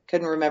beautiful,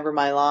 couldn't remember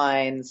my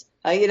lines.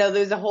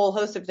 There's a whole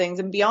host of things.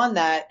 And beyond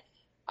that,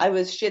 I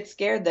was shit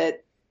scared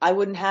that I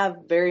wouldn't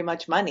have very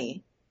much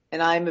money.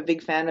 And I'm a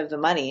big fan of the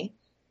money.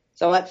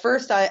 So at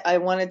first I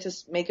wanted to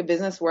make a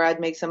business where I'd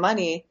make some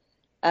money.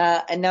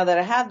 And now that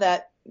I have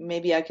that,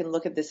 maybe I can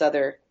look at this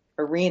other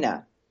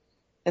arena.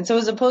 And so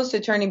as opposed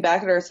to turning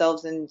back at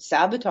ourselves and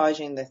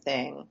sabotaging the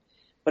thing,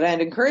 what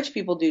I'd encourage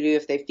people to do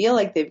if they feel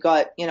like they've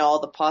got, all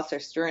the pots are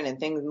stirring and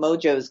things,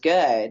 mojo's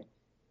good,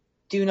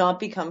 do not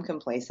become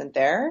complacent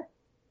there,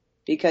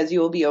 because you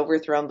will be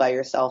overthrown by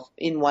yourself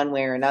in one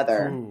way or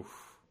another. Oof.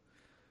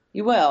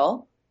 You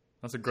will.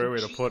 That's a great way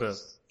to put it.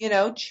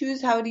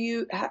 Choose how do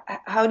you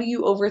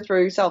overthrow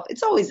yourself?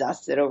 It's always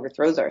us that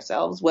overthrows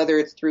ourselves, whether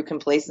it's through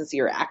complacency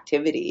or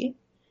activity.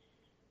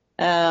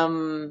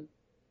 And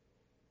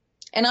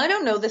I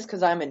don't know this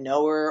because I'm a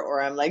knower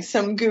or I'm like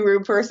some guru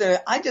person.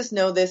 I just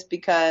know this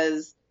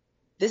because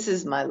this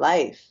is my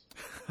life.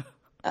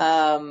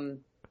 And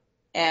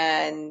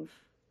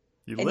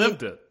you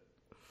lived it.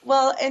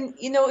 Well, and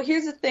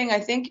here's the thing. I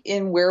think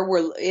in where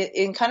we're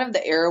in kind of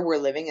the era we're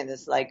living in,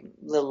 this like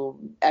little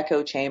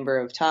echo chamber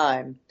of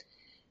time,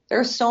 there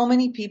are so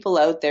many people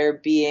out there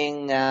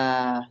being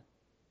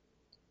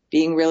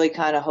really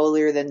kind of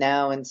holier than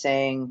thou and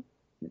saying,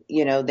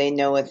 they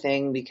know a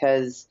thing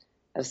because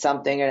of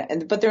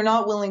something, but they're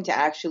not willing to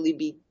actually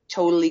be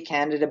totally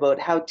candid about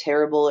how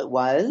terrible it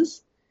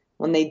was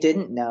when they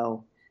didn't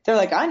know. They're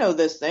like, I know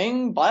this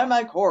thing, buy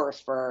my course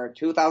for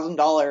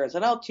 $2,000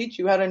 and I'll teach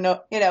you how to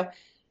know,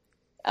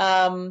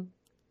 and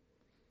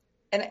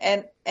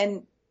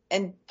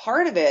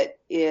part of it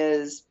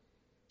is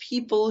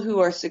people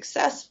who are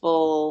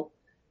successful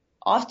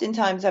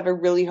oftentimes have a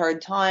really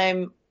hard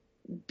time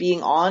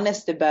being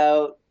honest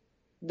about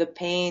the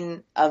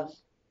pain of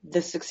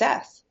the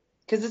success,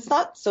 because it's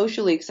not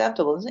socially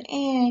acceptable. It's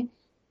like,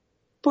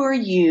 poor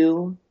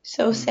you,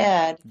 so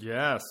sad.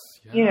 Yes.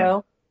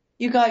 Yeah.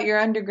 You got your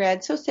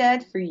undergrad, so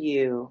sad for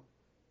you.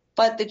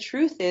 But the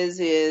truth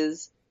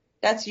is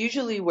that's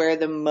usually where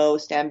the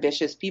most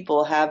ambitious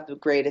people have the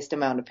greatest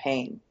amount of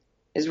pain,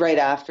 is right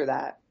after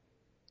that.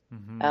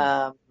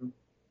 Mm-hmm.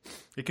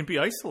 It can be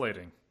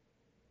isolating.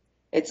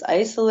 It's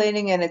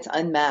isolating and it's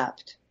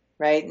unmapped,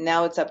 right?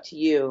 Now it's up to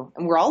you.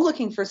 And we're all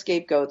looking for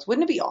scapegoats.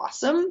 Wouldn't it be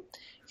awesome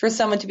for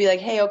someone to be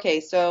like, hey,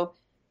 okay, so,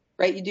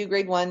 right, you do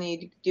grade 1,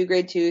 you do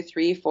grade 2,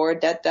 3, 4,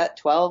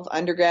 12,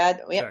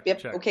 undergrad. Yep.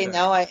 Check, okay, check.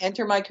 now I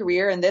enter my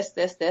career and this.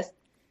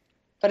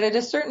 But at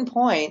a certain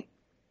point,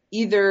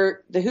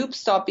 either the hoops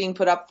stop being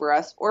put up for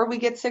us or we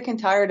get sick and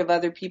tired of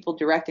other people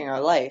directing our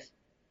life.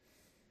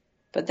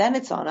 But then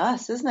it's on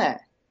us, isn't it?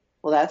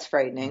 Well, that's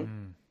frightening.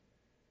 Mm.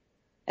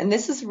 And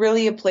this is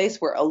really a place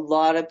where a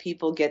lot of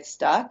people get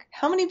stuck.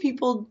 How many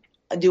people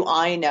do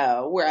I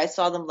know where I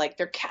saw them like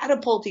they're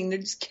catapulting, they're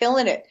just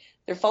killing it.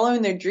 They're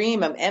following their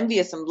dream. I'm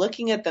envious. I'm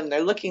looking at them.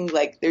 They're looking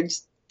like they're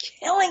just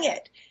killing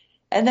it.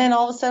 And then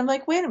all of a sudden I'm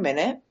like, wait a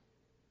minute.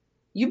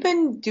 You've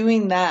been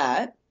doing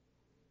that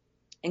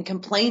and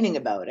complaining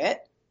about it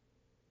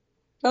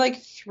for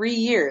like 3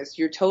 years.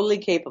 You're totally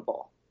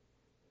capable.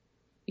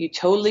 You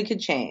totally could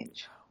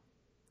change.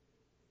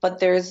 But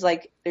there's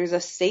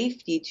a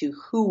safety to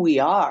who we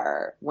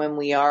are when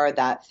we are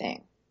that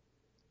thing.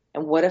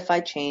 And what if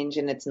I change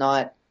and it's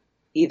not,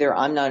 either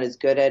I'm not as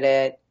good at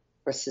it,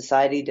 or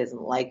society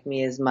doesn't like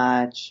me as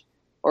much,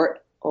 or,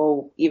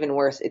 even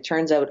worse, it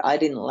turns out I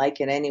didn't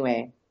like it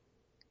anyway.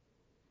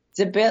 It's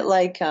a bit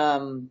like,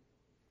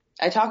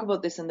 I talk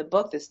about this in the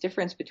book, this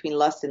difference between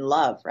lust and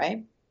love,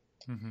 right?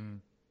 Mm-hmm.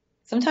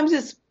 Sometimes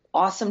it's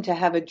awesome to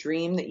have a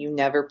dream that you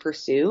never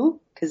pursue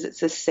because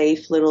it's a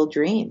safe little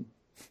dream.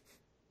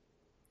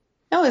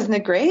 No, isn't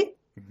it great?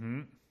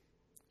 Mm-hmm.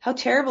 How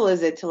terrible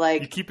is it to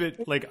you keep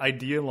it like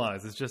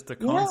idealized. It's just a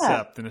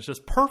concept, and it's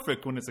just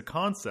perfect when it's a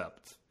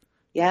concept.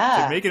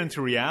 Yeah. To make it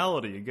into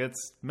reality, it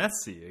gets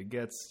messy.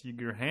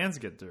 Your hands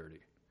get dirty.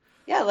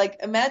 Yeah, like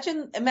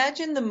imagine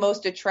the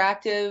most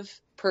attractive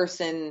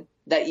person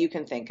that you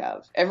can think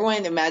of.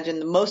 Everyone imagine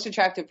the most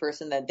attractive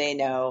person that they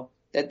know,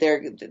 that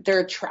they're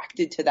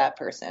attracted to that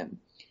person.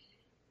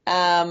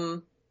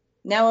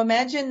 Now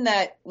imagine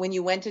that when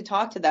you went to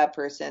talk to that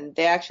person,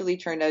 they actually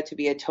turned out to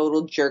be a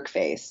total jerk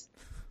face.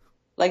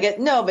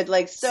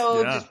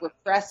 Just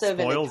repressive.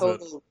 Spoils and a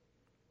total,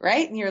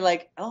 right? And you're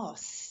like, oh,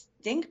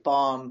 stink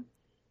bomb.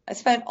 I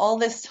spent all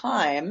this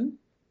time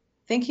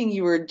thinking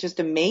you were just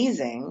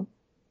amazing,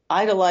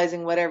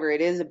 idolizing whatever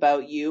it is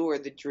about you or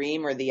the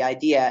dream or the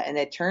idea. And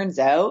it turns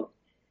out,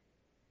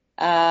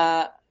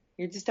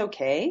 you're just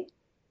okay.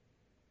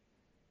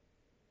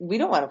 We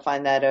don't want to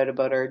find that out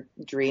about our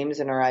dreams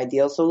and our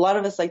ideals. So a lot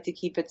of us like to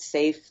keep it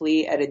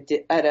safely at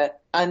a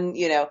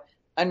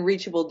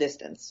unreachable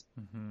distance.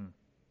 Mm-hmm.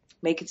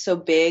 Make it so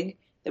big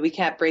that we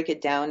can't break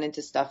it down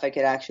into stuff I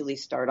could actually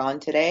start on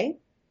today.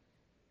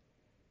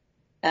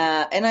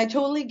 And I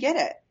totally get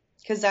it,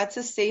 because that's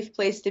a safe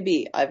place to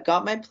be. I've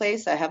got my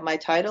place. I have my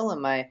title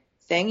and my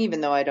thing, even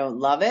though I don't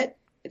love it.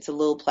 It's a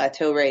little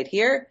plateau right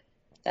here.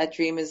 That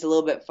dream is a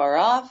little bit far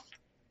off.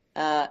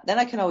 Then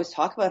I can always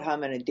talk about how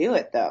I'm going to do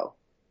it, though.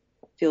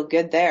 Feel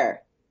good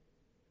there.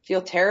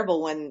 Feel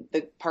terrible when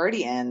the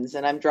party ends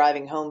and I'm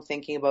driving home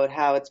thinking about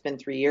how it's been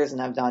 3 years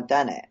and I've not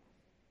done it.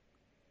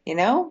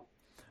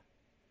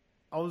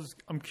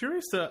 I'm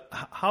curious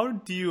how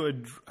do you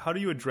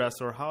address,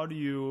 or how do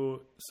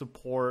you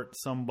support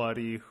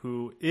somebody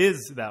who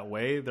is that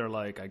way? They're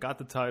like, I got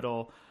the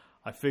title,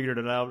 I figured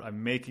it out,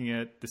 I'm making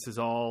it, this is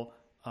all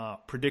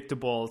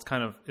predictable.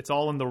 It's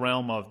all in the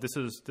realm of this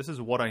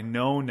is what I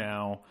know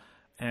now.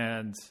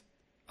 And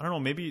I don't know,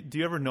 maybe do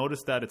you ever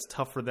notice that it's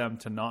tough for them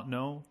to not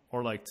know,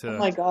 or like Oh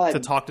my God. to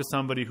talk to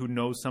somebody who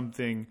knows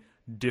something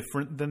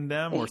different than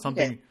them or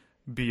something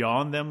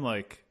beyond them?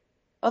 Like,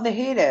 Oh, they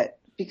hate it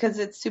because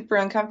it's super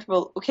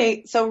uncomfortable.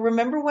 Okay, so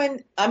remember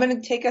when I'm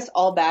going to take us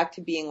all back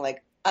to being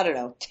like, I don't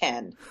know,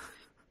 10.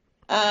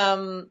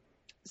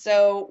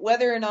 So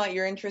whether or not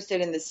you're interested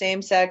in the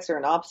same sex or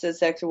an opposite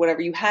sex or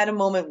whatever, you had a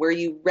moment where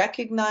you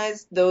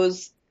recognized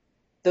those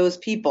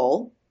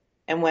people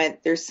and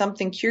went, there's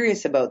something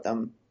curious about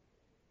them,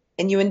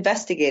 and you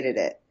investigated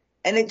it.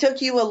 And it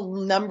took you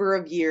a number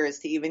of years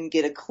to even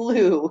get a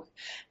clue,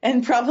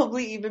 and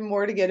probably even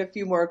more to get a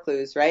few more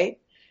clues, right?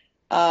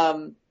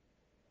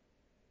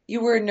 You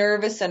were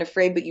nervous and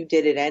afraid, but you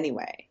did it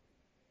anyway.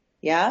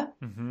 Yeah?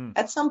 mm-hmm.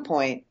 At some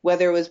point,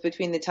 whether it was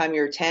between the time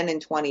you were 10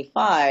 and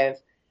 25,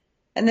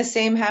 and the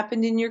same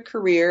happened in your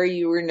career,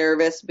 you were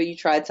nervous, but you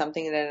tried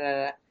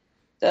something,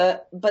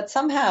 but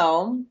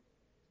somehow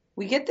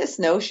we get this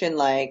notion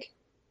like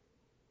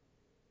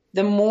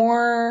the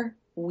more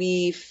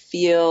we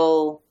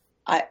feel,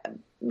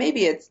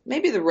 maybe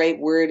the right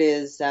word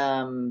is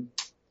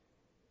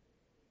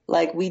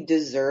like we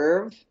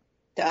deserve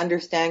to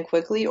understand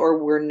quickly, or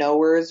we're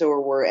knowers,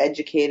 or we're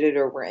educated,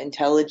 or we're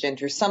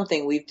intelligent, or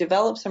something. We've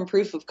developed some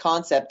proof of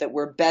concept that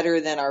we're better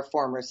than our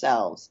former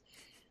selves.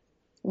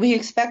 We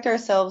expect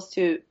ourselves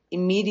to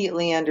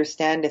immediately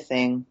understand a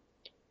thing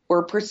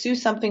or pursue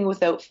something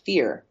without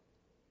fear.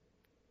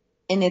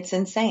 And it's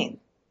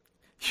insane.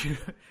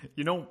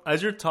 You know,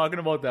 as you're talking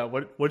about that,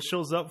 what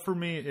shows up for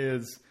me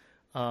is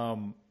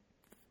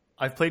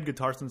I've played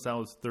guitar since I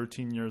was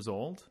 13 years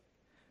old.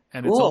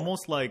 And it's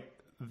almost like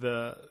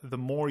the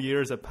more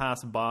years that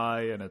pass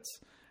by, and it's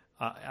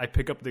I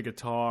pick up the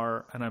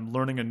guitar and I'm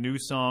learning a new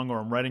song, or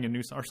I'm writing a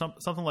new song, or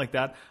something like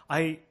that,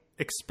 I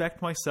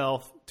expect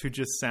myself to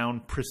just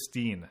sound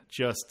pristine.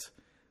 Just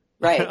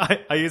right.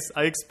 I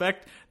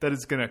expect that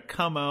it's going to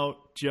come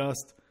out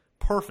just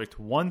perfect.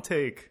 One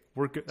take.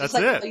 We're good. That's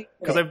like it.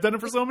 Because I've done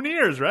it for so many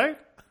years, right?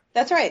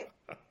 That's right.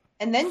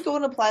 And then go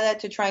and apply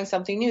that to trying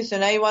something new. So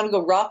now you want to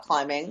go rock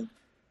climbing,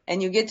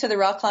 and you get to the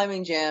rock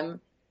climbing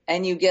gym,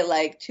 and you get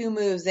like 2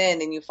 moves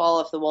in, and you fall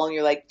off the wall, and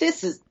you're like,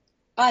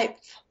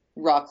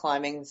 rock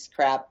climbing's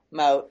crap. I'm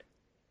out.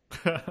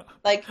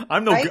 Like,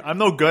 I'm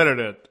no good at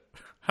it.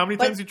 How many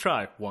times did you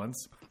try?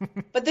 Once.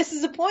 But this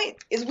is the point,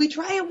 is we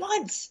try it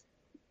once.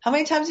 How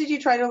many times did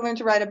you try to learn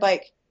to ride a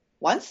bike?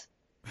 Once?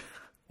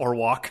 Or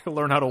walk.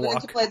 Learn how to walk.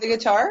 Learn to play the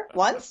guitar?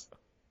 Once?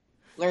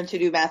 Learn to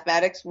do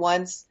mathematics?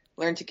 Once?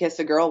 Learn to kiss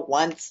a girl?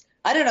 Once?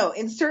 I don't know.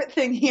 Insert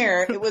thing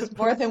here. It was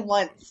more than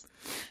once.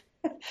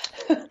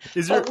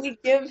 But we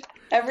give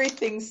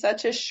everything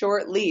such a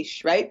short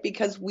leash, right?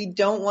 Because we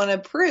don't want to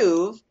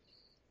prove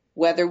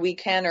whether we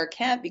can or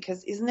can't,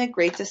 because isn't it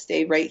great to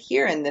stay right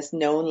here in this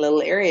known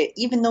little area,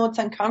 even though it's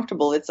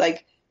uncomfortable? It's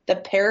like the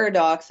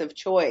paradox of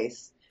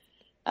choice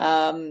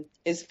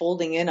is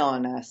folding in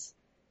on us.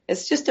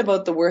 It's just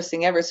about the worst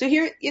thing ever. So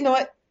here, you know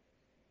what?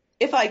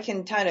 If I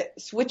can kind of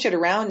switch it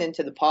around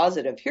into the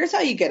positive, here's how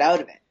you get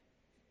out of it.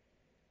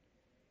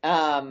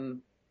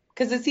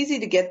 Because it's easy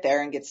to get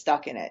there and get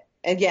stuck in it.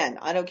 Again,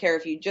 I don't care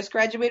if you just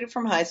graduated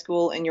from high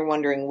school and you're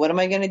wondering, what am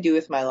I going to do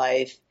with my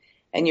life?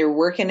 And you're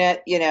working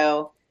at,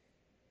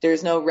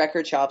 there's no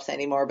record shops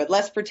anymore, but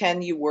let's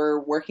pretend you were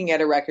working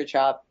at a record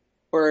shop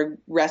or a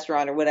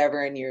restaurant or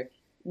whatever, and you're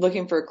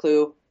looking for a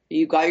clue.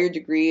 You got your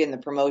degree and the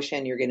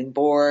promotion, you're getting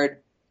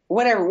bored,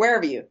 whatever,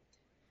 wherever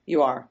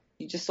you are.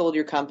 You just sold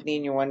your company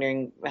and you're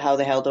wondering, how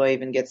the hell do I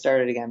even get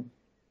started again?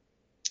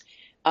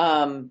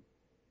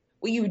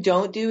 What you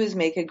don't do is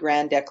make a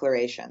grand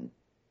declaration,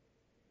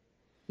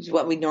 which is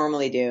what we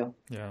normally do.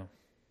 Yeah.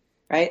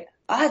 Right?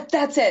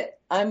 That's it.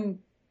 I'm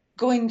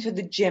going to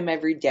the gym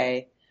every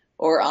day,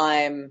 or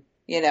I'm,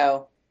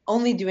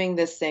 only doing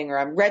this thing, or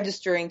I'm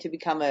registering to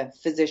become a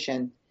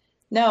physician.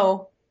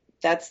 No,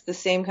 that's the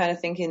same kind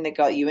of thinking that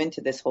got you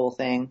into this whole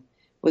thing,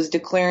 was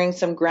declaring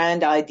some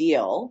grand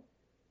ideal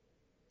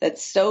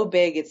that's so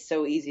big it's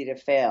so easy to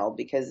fail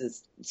because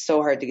it's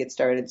so hard to get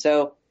started.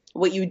 So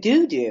what you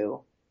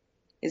do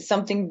is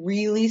something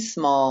really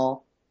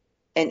small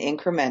and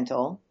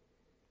incremental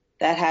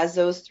that has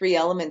those 3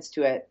 elements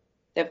to it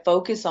that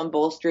focus on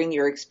bolstering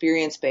your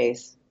experience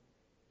base.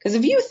 Because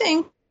if you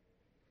think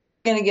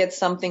you're going to get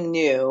something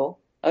new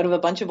out of a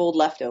bunch of old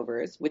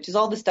leftovers, which is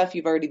all the stuff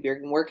you've already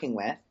been working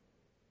with,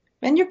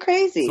 then you're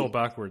crazy. So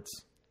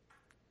backwards.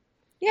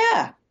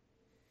 Yeah.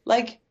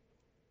 But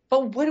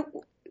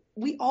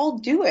we all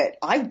do it.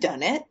 I've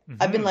done it. Mm-hmm.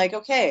 I've been like,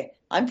 okay,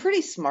 I'm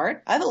pretty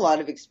smart. I have a lot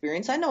of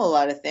experience. I know a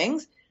lot of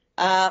things.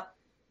 I'm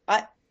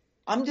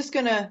going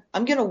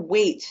to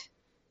wait.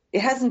 It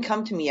hasn't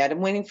come to me yet.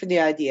 I'm waiting for the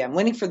idea. I'm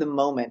waiting for the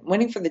moment. I'm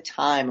waiting for the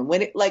time. I'm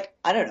waiting,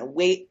 I don't know,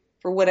 wait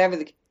for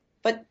whatever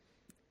but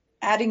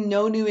adding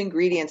no new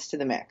ingredients to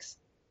the mix.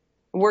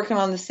 Working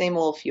on the same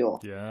old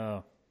fuel.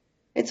 Yeah.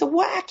 It's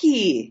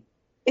wacky.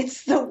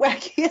 It's the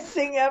wackiest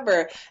thing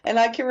ever. And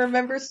I can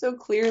remember so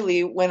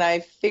clearly when I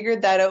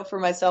figured that out for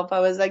myself, I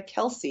was like,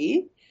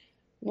 Kelsey,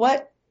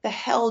 what the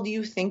hell do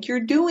you think you're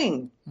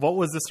doing? What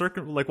was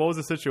the what was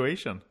the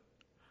situation?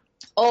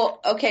 Oh,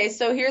 okay.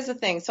 So here's the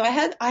thing. So I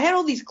had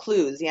all these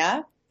clues,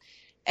 yeah?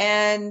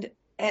 And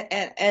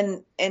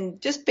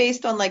just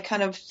based on like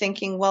kind of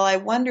thinking, well, I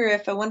wonder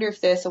if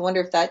this, I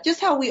wonder if that, just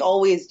how we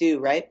always do,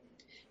 right?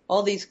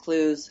 All these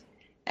clues.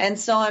 And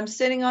so I'm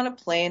sitting on a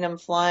plane, I'm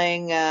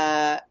flying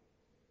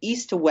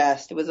east to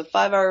west. It was a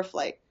 5-hour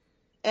flight.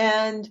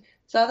 And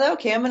so I thought,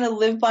 okay, I'm going to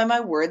live by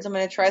my words. I'm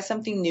going to try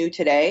something new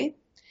today.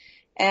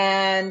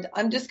 And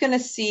I'm just going to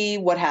see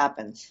what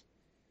happens.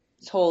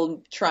 This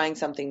whole trying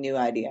something new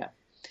idea.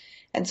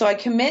 And so I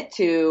commit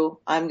to,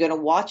 I'm going to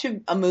watch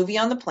a movie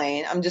on the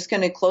plane. I'm just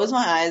going to close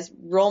my eyes,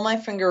 roll my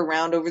finger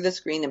around over the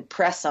screen and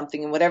press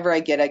something. And whatever I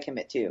get, I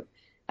commit to.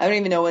 I don't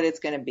even know what it's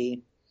going to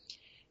be.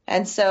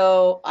 And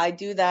so I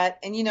do that.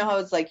 And you know how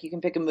it's like, you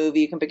can pick a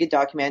movie, you can pick a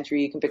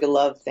documentary, you can pick a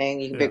love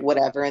thing, you can pick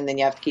whatever. And then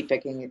you have to keep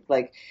picking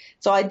like,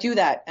 so I do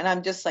that. And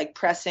I'm just like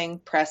pressing,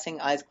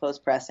 eyes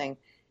closed, pressing.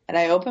 And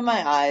I open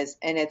my eyes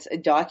and it's a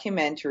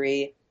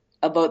documentary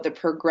about the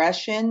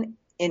progression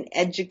in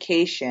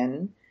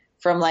education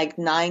from like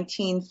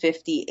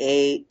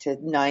 1958 to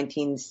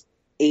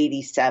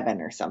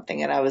 1987 or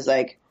something. And I was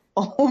like,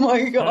 oh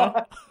my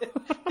God,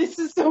 this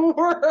is the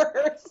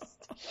worst.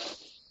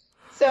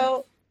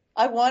 So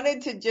I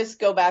wanted to just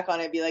go back on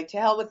it and be like, to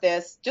hell with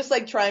this. Just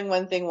like trying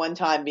one thing one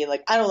time, being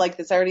like, I don't like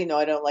this. I already know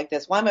I don't like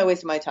this. Why am I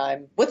wasting my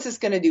time? What's this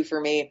going to do for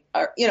me?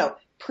 Or,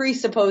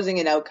 presupposing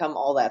an outcome,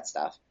 all that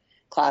stuff.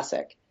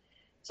 Classic.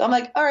 So I'm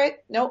like, all right,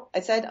 no, I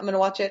said I'm going to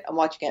watch it. I'm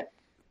watching it.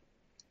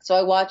 So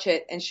I watch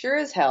it, and sure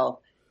as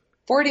hell,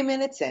 40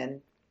 minutes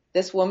in,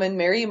 this woman,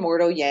 Mary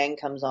Immortal Yang,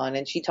 comes on,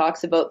 and she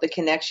talks about the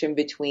connection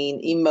between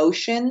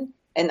emotion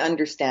and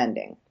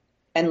understanding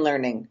and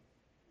learning.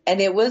 And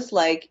it was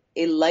like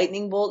a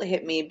lightning bolt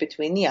hit me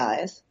between the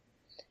eyes.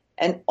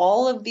 And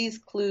all of these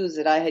clues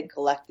that I had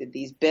collected,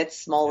 these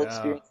bits, small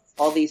experiences,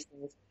 all these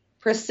things,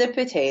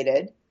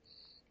 precipitated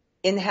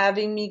in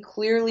having me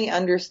clearly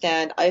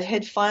understand I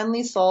had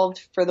finally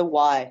solved for the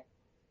why.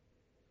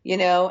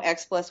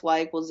 X plus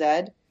Y equals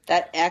Z.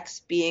 That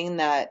X being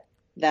that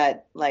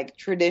like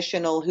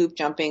traditional hoop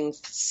jumping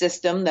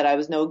system that I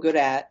was no good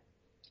at.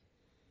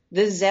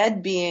 The Z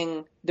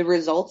being the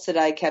results that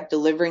I kept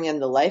delivering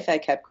and the life I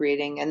kept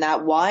creating. And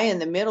that Y in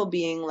the middle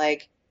being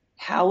like,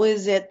 how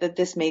is it that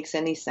this makes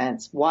any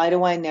sense? Why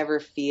do I never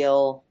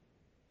feel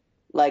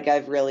like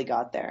I've really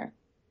got there?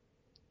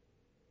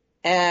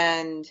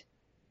 And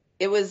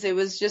it was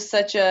just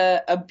such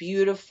a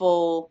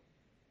beautiful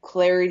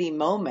clarity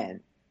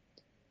moment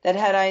that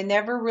had I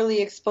never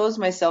really exposed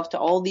myself to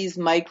all these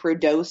micro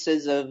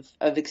doses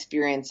of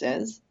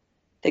experiences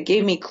that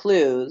gave me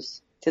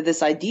clues to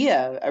this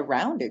idea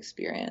around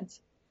experience.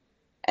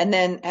 And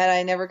then had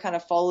I never kind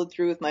of followed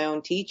through with my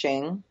own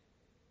teaching,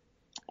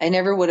 I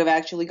never would have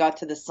actually got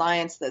to the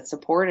science that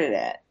supported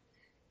it.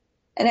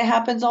 And it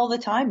happens all the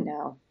time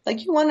now.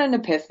 Like, you want an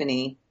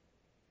epiphany,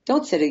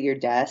 don't sit at your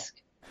desk.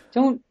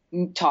 Don't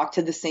talk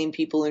to the same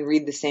people and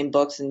read the same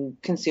books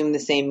and consume the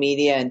same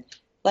media. And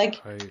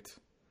like, right.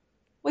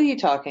 What are you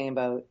talking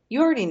about?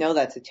 You already know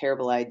that's a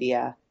terrible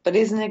idea, but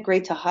isn't it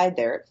great to hide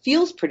there? It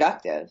feels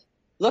productive.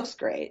 Looks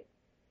great.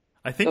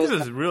 I think this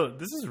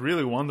is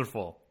really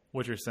wonderful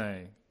what you're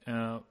saying.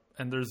 And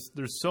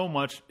there's so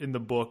much in the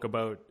book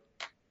about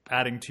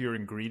adding to your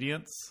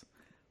ingredients,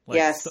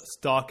 like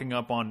stocking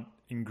up on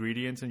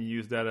ingredients, and you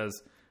use that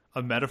as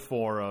a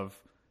metaphor of,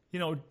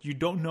 you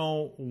don't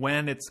know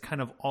when it's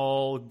kind of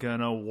all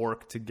gonna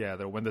work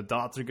together, when the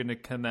dots are gonna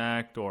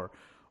connect or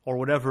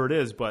whatever it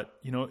is. But,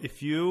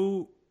 if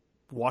you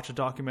watch a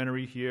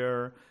documentary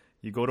here,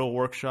 you go to a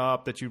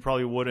workshop that you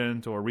probably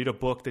wouldn't, or read a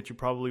book that you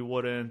probably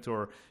wouldn't,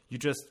 or you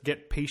just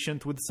get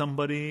patient with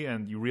somebody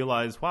and you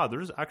realize, wow,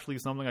 there's actually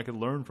something I could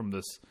learn from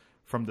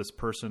this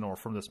person or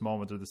from this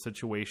moment or this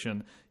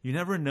situation. You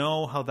never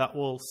know how that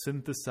will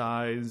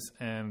synthesize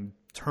and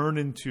turn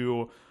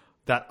into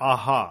that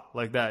aha,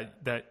 like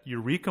that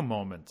eureka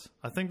moment.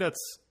 I think that's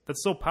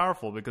so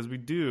powerful because we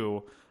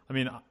do,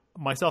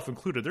 myself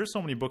included, there's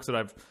so many books that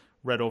I've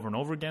read over and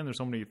over again. There's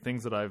so many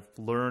things that I've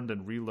learned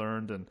and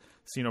relearned and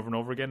seen over and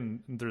over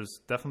again. And there's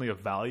definitely a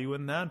value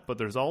in that, but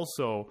there's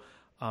also,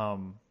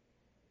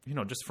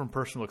 just from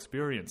personal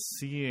experience,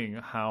 seeing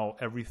how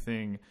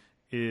everything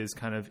is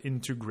kind of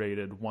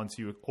integrated once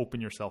you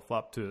open yourself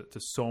up to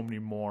so many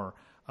more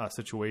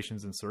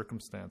situations and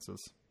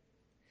circumstances.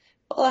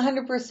 Well,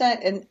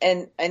 100%.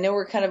 And I know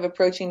we're kind of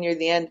approaching near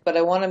the end, but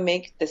I want to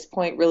make this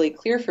point really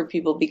clear for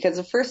people, because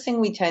the first thing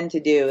we tend to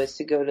do is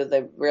to go to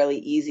the really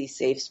easy,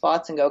 safe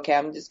spots and go, okay,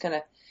 I'm just going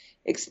to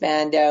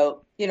expand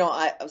out.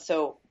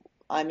 So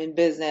I'm in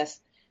business.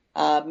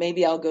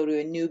 Maybe I'll go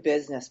to a new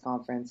business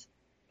conference.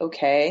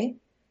 Okay,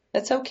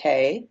 that's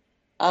okay.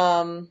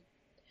 But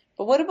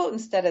what about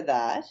instead of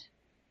that,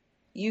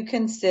 you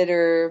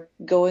consider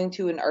going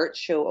to an art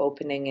show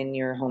opening in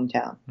your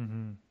hometown?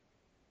 Mm-hmm.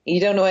 You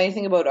don't know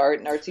anything about art,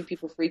 and artsy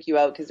people freak you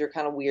out because they're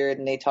kind of weird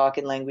and they talk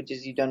in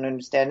languages you don't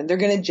understand, and they're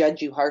going to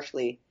judge you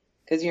harshly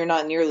because you're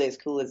not nearly as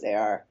cool as they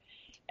are.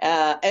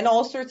 And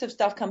all sorts of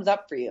stuff comes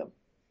up for you.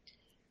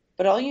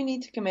 But all you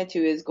need to commit to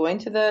is going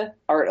to the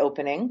art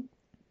opening.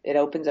 It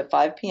opens at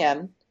 5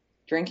 p.m.,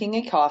 drinking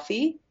a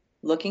coffee,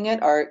 looking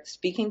at art,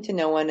 speaking to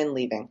no one, and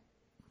leaving.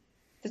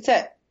 That's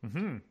it.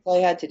 Mm-hmm. That's all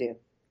you had to do.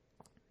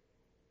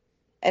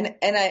 And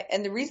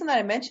the reason that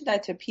I mentioned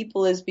that to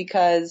people is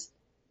because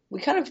we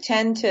kind of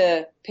tend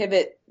to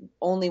pivot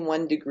only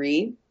 1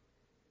 degree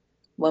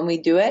when we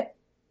do it,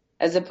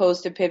 as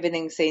opposed to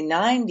pivoting, say,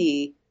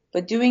 90,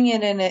 but doing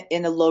it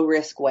in a low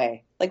risk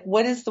way. Like,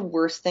 what is the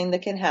worst thing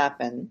that can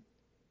happen?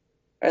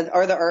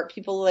 Are the art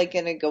people like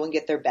going to go and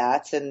get their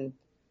bats and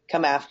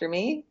come after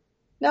me?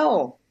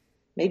 No.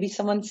 Maybe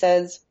someone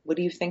says, what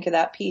do you think of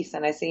that piece?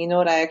 And I say, you know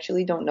what? I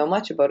actually don't know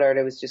much about art.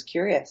 I was just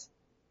curious.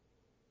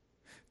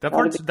 That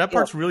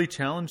part's really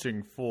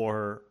challenging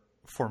for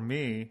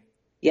me.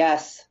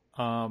 Yes.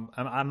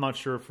 I'm not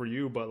sure for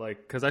you, but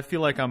like, cause I feel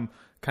like I'm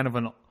kind of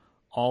an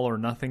all or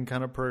nothing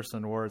kind of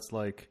person where it's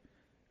like,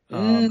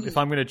 if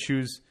I'm going to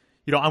choose,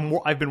 you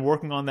know, I've been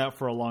working on that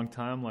for a long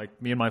time.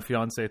 Like me and my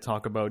fiance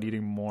talk about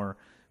eating more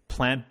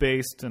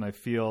plant-based, and I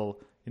feel,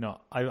 you know,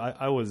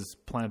 I was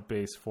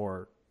plant-based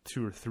for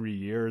 2 or 3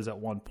 years at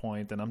one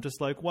point, and I'm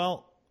just like,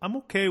 well, I'm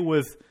okay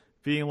with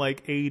being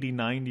like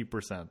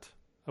 80-90%.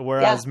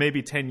 Whereas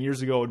maybe 10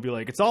 years ago it would be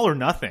like, it's all or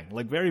nothing,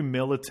 like very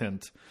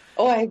militant.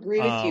 Oh, I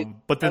agree with you.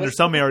 But then there's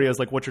some areas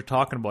like what you're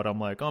talking about. I'm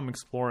like, oh, I'm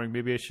exploring.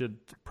 Maybe I should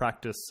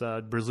practice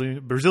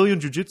Brazilian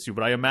jiu-jitsu.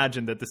 But I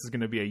imagine that this is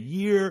going to be a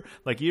year,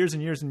 like years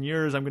and years and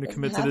years. I'm going to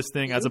commit to this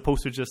thing as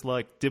opposed to just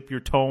like dip your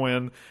toe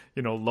in,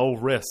 you know, low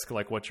risk,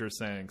 like what you're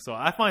saying. So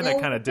I find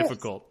that kind of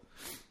difficult.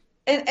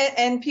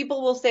 And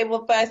people will say,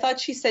 well, but I thought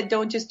she said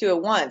don't just do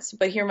it once.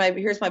 But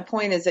here's my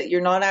point is that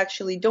you're not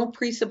actually, don't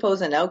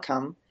presuppose an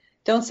outcome.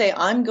 Don't say,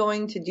 I'm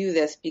going to do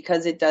this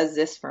because it does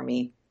this for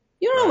me.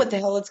 You don't know what the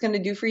hell it's going to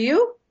do for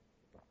you.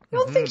 You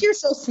don't think you're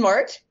so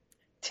smart.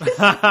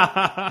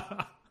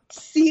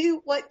 See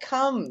what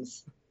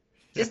comes.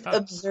 Just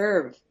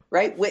observe,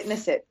 right?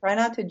 Witness it. Try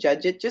not to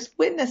judge it. Just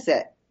witness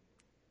it.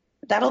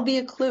 That'll be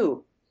a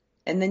clue.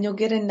 And then you'll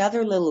get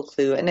another little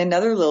clue and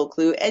another little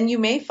clue. And you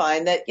may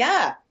find that,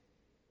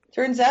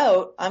 turns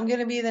out I'm going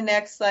to be the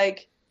next,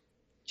 like,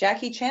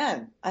 Jackie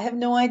Chan. I have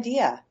no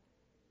idea.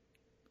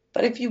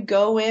 But if you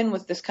go in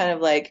with this kind of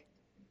like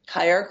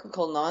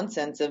hierarchical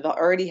nonsense of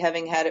already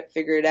having had it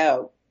figured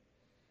out,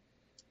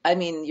 I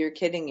mean, you're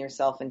kidding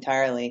yourself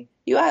entirely.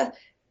 Go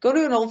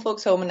to an old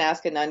folks home and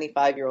ask a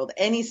 95-year-old,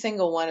 any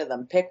single one of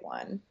them, pick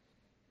one.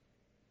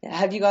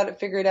 Have you got it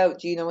figured out?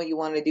 Do you know what you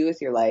want to do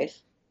with your life?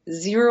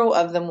 0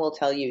 of them will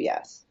tell you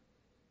yes.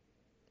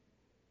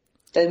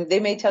 Then they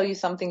may tell you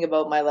something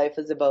about my life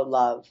is about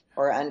love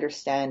or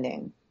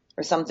understanding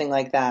or something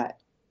like that.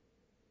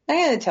 I'm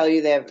not going to tell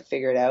you they have it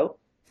figured out.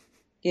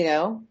 You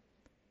know,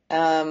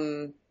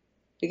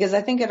 because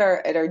I think at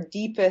our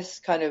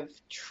deepest kind of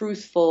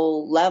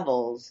truthful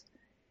levels,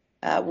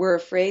 we're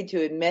afraid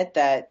to admit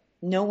that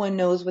no one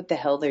knows what the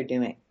hell they're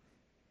doing.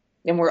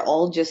 And we're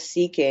all just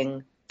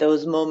seeking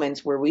those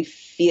moments where we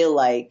feel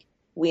like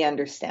we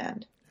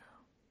understand.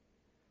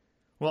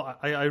 Well,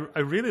 I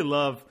really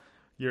love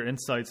your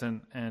insights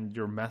and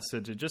your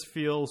message. It just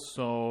feels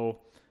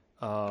so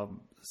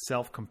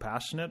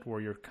self-compassionate,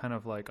 where you're kind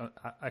of like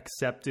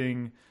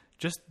accepting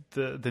just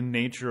the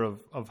nature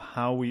of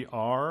how we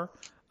are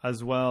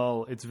as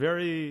well. It's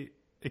very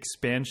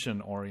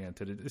expansion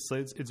oriented.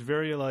 It's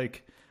very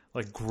like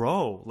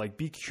grow, like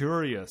be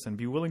curious and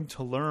be willing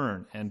to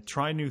learn and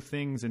try new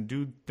things and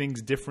do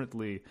things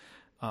differently.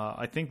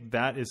 I think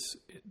that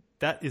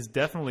is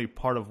definitely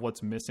part of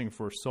what's missing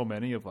for so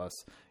many of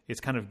us. It's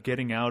kind of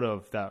getting out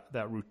of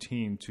that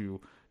routine to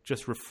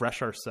just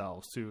refresh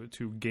ourselves,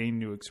 to gain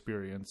new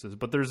experiences.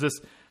 But there's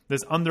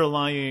this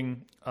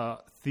underlying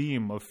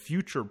theme of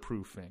future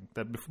proofing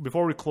that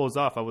before we close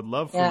off, I would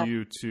love for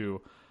you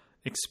to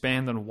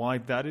expand on why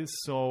that is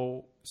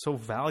so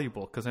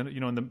valuable. Because, you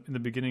know, in the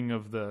beginning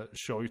of the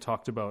show, you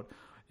talked about,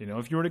 you know,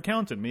 if you were an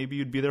accountant, maybe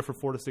you'd be there for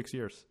 4 to 6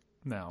 years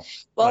now.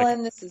 Well,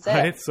 and this is it.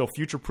 Right? So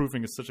future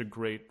proofing is such a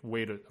great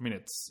way to, I mean,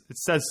 it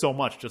says so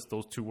much, just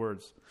those 2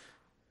 words.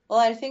 Well,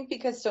 I think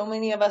because so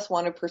many of us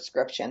want a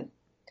prescription.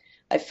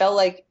 I felt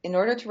like in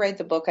order to write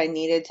the book, I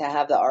needed to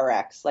have the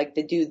RX, like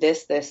to do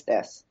this, this,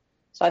 this.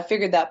 So I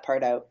figured that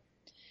part out.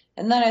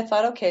 And then I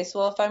thought, okay,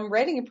 so if I'm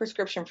writing a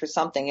prescription for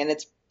something and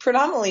it's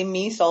predominantly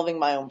me solving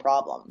my own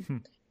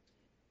problem,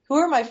 who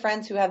are my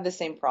friends who have the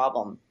same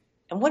problem?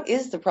 And what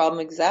is the problem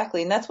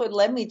exactly? And that's what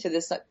led me to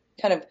this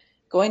kind of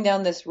going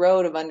down this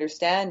road of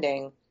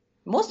understanding.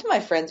 Most of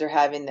my friends are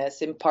having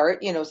this in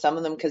part, you know, some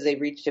of them because they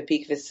reached a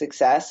peak of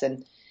success,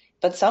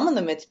 but some of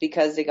them it's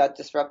because they got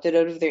disrupted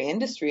out of their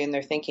industry and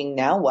they're thinking,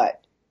 now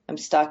what? I'm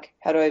stuck.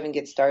 How do I even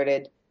get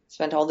started?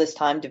 Spent all this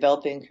time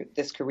developing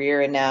this career,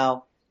 and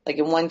now, like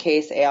in one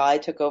case, AI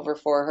took over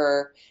for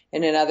her.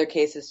 In another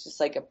case, it's just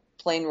like a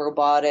plain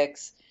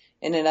robotics.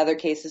 In another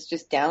case, it's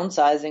just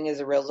downsizing as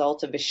a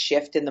result of a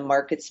shift in the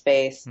market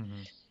space.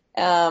 Mm-hmm.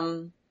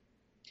 And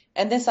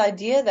this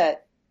idea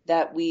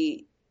that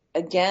we,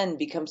 again,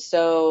 become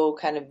so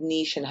kind of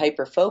niche and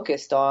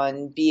hyper-focused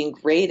on being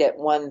great at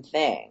one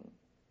thing.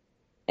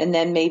 And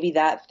then maybe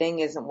that thing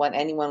isn't what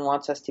anyone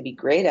wants us to be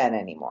great at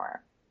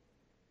anymore.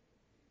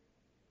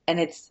 And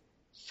it's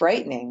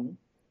frightening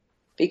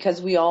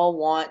because we all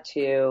want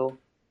to,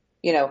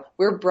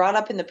 we're brought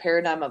up in the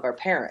paradigm of our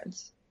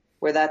parents,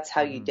 where that's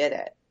how you did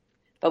it.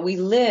 But we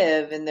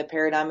live in the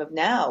paradigm of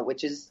now,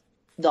 which is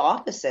the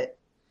opposite,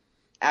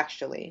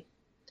 actually.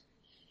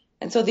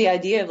 And so the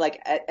idea of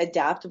like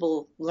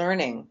adaptable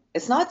learning,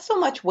 it's not so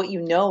much what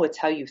you know, it's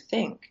how you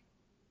think,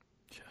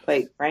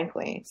 quite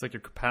frankly. It's like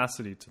your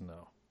capacity to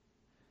know.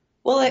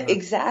 Well,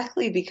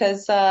 exactly,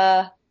 because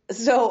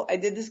so I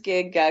did this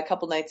gig a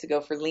couple nights ago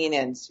for Lean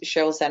In,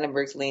 Sheryl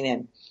Sandberg's Lean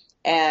In.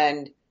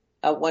 And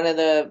one of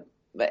the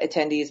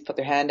attendees put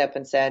their hand up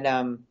and said,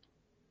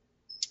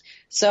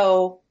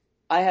 so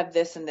I have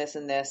this and this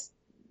and this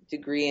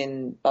degree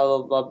in blah,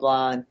 blah, blah,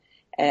 blah.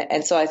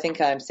 And so I think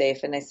I'm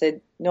safe. And I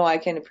said, no, I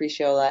can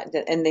appreciate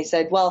that. And they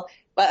said, well,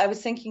 but I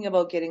was thinking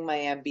about getting my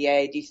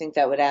MBA. Do you think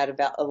that would add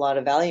a lot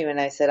of value?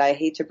 And I said, I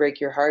hate to break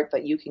your heart,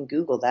 but you can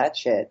Google that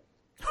shit.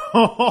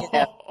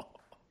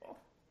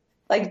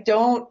 Like,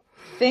 don't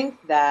think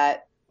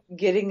that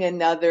getting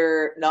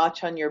another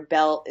notch on your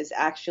belt is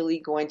actually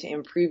going to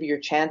improve your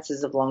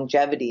chances of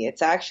longevity.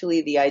 It's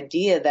actually the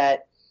idea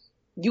that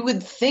you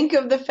would think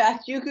of the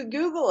fact you could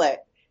Google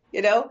it,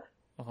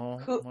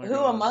 who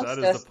amongst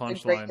us are the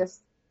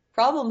greatest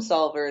problem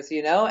solvers,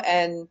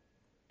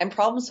 and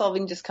problem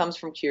solving just comes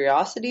from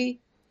curiosity,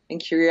 and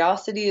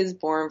curiosity is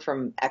born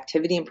from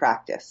activity and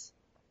practice.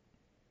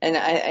 And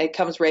it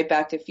comes right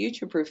back to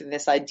future-proofing,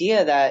 this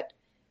idea that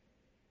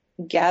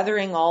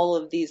gathering all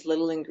of these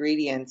little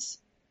ingredients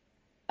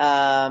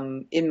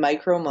in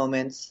micro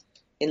moments,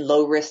 in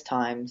low-risk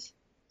times,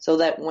 so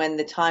that when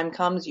the time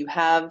comes, you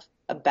have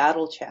a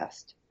battle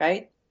chest,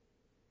 right?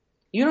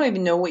 You don't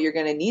even know what you're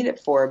going to need it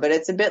for, but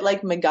it's a bit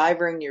like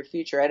MacGyvering your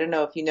future. I don't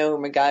know if you know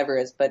who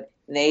MacGyver is, but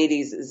in the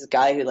 80s is a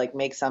guy who like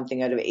makes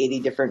something out of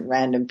 80 different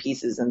random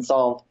pieces and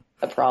solve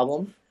a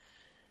problem.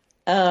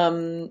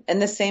 And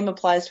the same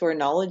applies to our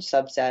knowledge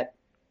subset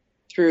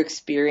through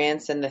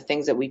experience and the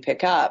things that we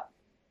pick up.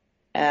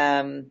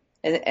 And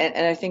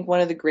I think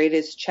one of the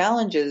greatest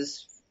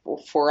challenges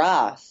for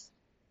us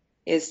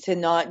is to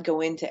not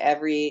go into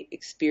every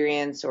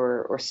experience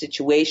or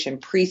situation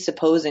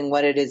presupposing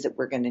what it is that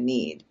we're going to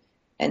need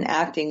and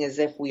acting as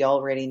if we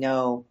already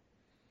know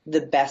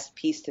the best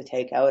piece to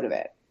take out of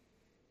it.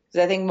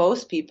 Because I think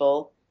most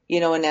people,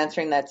 in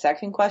answering that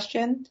second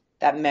question,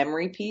 that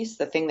memory piece,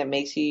 the thing that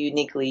makes you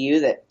uniquely you,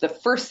 that the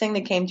first thing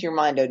that came to your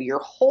mind out of your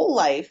whole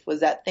life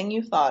was that thing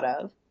you thought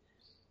of.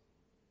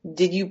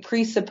 Did you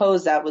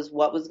presuppose that was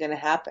what was going to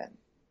happen?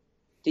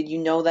 Did you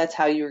know that's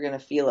how you were going to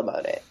feel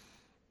about it?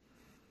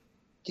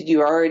 Did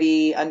you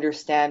already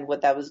understand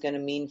what that was going to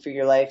mean for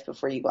your life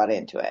before you got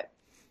into it?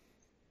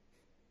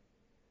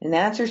 And the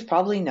answer is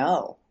probably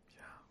no.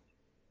 Yeah.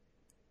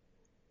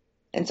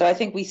 And so I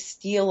think we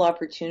steal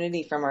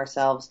opportunity from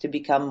ourselves to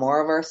become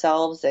more of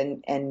ourselves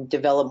and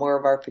develop more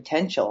of our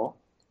potential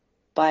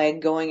by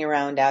going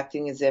around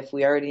acting as if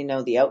we already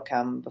know the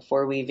outcome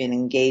before we even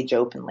engage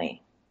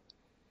openly.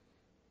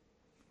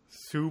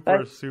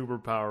 Super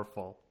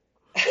powerful.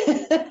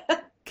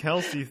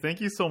 Kelsey, thank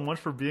you so much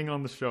for being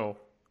on the show.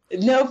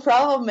 No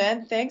problem,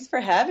 man. Thanks for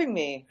having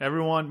me.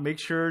 Everyone, make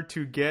sure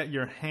to get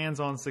your hands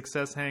on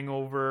Success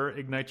Hangover,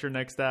 ignite your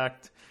next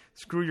act,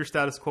 screw your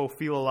status quo,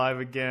 feel alive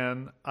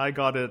again. I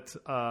got it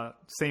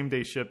same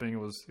day shipping.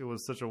 It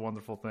was such a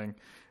wonderful thing.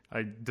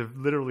 I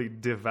literally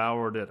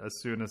devoured it as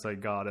soon as I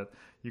got it.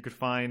 You could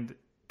find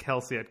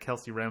Kelsey at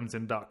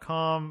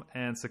kelseyramsden.com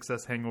and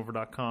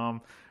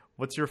successhangover.com.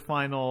 What's your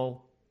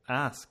final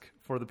ask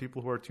for the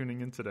people who are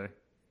tuning in today?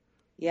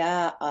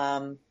 Yeah,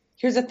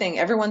 here's the thing.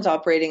 Everyone's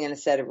operating in a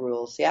set of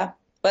rules, yeah?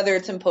 Whether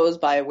it's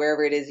imposed by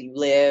wherever it is you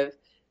live,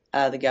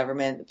 the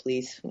government, the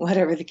police,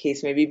 whatever the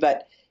case may be.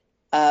 But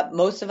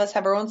most of us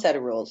have our own set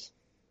of rules,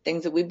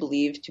 things that we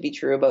believe to be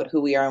true about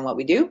who we are and what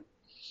we do.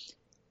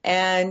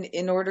 And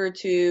in order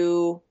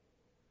to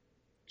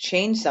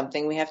change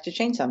something, we have to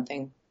change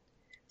something.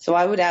 So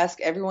I would ask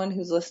everyone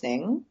who's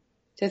listening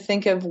to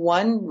think of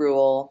one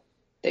rule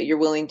that you're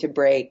willing to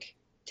break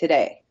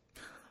today.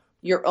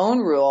 Your own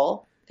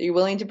rule that you're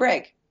willing to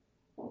break.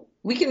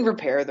 We can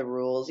repair the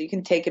rules. You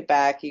can take it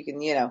back. You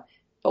can,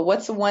 but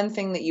what's the one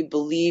thing that you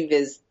believe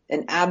is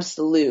an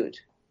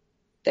absolute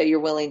that you're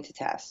willing to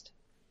test?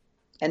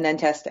 And then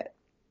test it.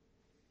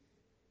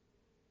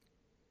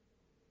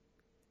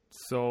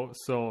 So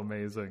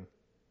amazing.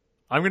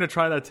 I'm going to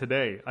try that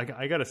today.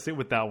 I got to sit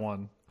with that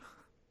one.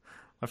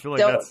 I feel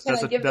like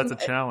that's a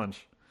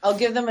challenge. I'll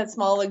give them a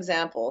small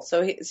example.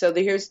 So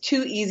here's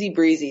two easy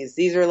breezies.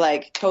 These are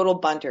like total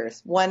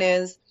bunters. One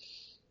is,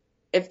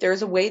 if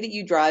there's a way that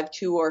you drive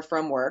to or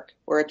from work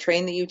or a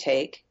train that you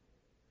take,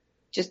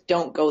 just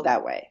don't go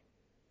that way.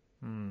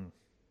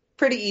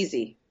 Pretty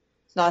easy.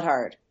 It's not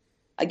hard.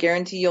 I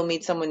guarantee you'll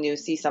meet someone new,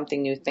 see something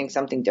new, think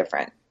something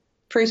different.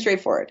 Pretty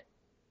straightforward.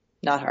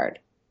 Not hard.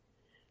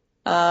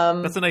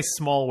 That's a nice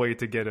small way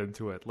to get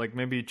into it. Like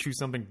maybe choose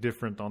something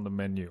different on the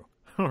menu.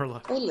 Or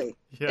like, Totally.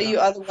 yeah. That you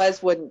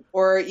otherwise wouldn't.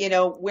 Or,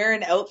 wear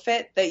an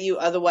outfit that you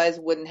otherwise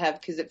wouldn't have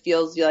because it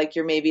feels like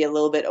you're maybe a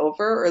little bit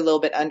over or a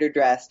little bit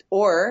underdressed.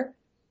 Or,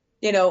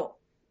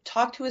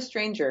 talk to a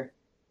stranger.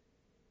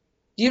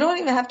 You don't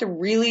even have to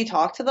really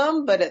talk to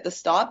them, but at the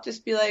stop,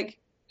 just be like,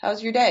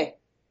 how's your day?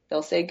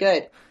 They'll say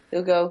good.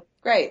 They'll go,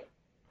 great.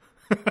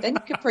 Then you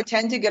can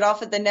pretend to get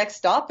off at the next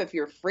stop if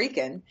you're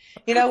freaking,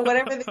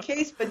 whatever the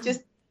case, but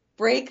just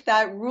break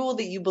that rule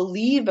that you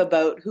believe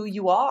about who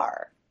you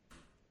are.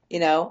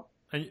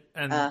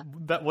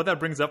 What that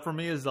brings up for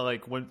me is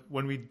like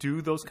when we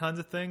do those kinds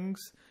of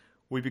things,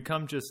 we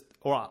become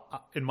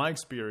in my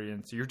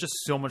experience, you're just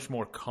so much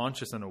more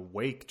conscious and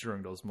awake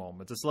during those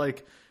moments. It's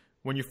like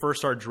when you first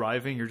start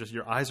driving,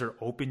 your eyes are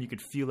open, you can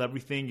feel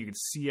everything, you can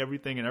see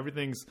everything,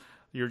 and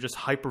you're just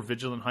hyper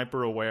vigilant,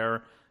 hyper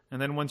aware.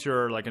 And then once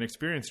you're like an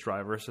experienced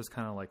driver, it's just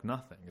kind of like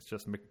nothing. It's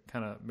just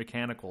kind of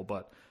mechanical,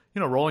 but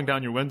rolling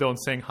down your window and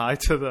saying hi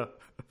to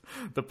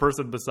the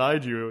person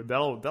beside you,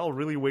 that'll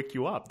really wake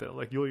you up.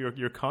 Like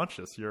you're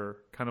conscious. You're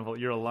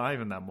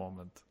alive in that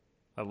moment.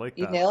 I like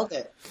that. You nailed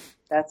it.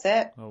 That's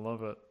it. I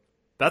love it.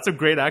 That's a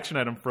great action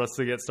item for us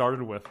to get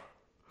started with.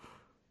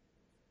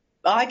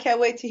 I can't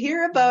wait to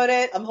hear about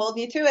it. I'm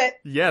holding you to it.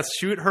 Yes,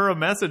 shoot her a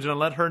message and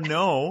let her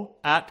know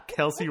at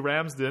Kelsey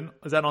Ramsden.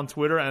 Is that on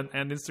Twitter and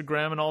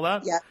Instagram and all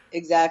that? Yeah,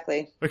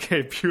 exactly.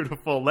 Okay,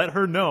 beautiful. Let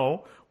her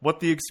know what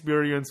the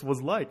experience was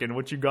like and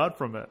what you got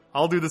from it.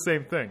 I'll do the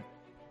same thing.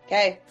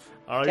 Okay.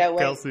 All right,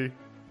 Kelsey.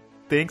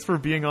 Thanks for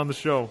being on the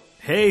show.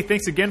 Hey,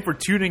 thanks again for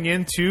tuning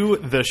into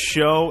the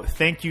show.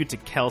 Thank you to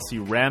Kelsey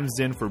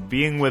Ramsden for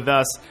being with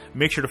us.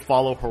 Make sure to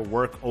follow her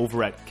work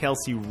over at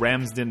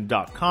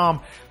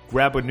kelseyramsden.com.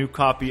 Grab a new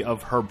copy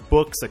of her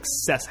book,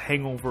 Success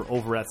Hangover,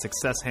 over at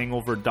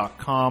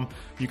successhangover.com.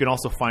 You can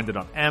also find it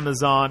on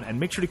Amazon. And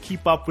make sure to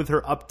keep up with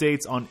her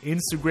updates on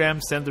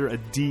Instagram. Send her a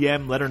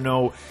DM. Let her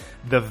know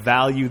the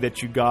value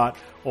that you got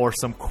or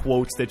some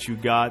quotes that you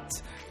got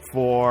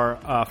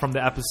from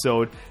the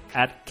episode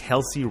at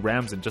Kelsey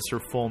Ramsden, just her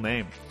full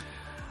name.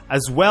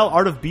 As well,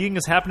 Art of Being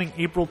is happening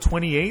April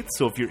 28th,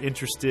 so if you're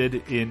interested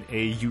in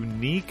a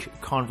unique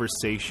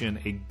conversation,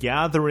 a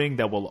gathering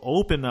that will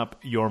open up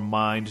your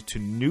mind to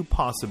new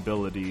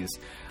possibilities,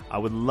 I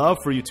would love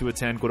for you to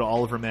attend. Go to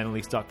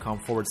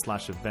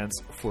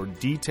olivermanalese.com/events for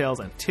details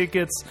and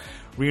tickets.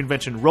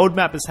 Reinvention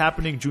Roadmap is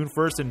happening June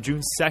 1st and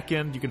June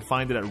 2nd. You can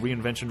find it at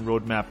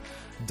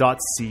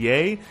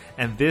reinventionroadmap.ca.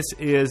 And this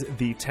is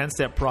the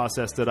 10-step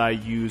process that I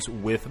use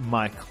with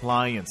my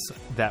clients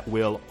that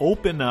will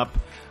open up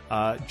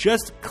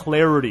just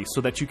clarity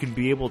so that you can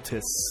be able to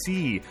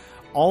see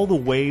all the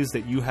ways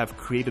that you have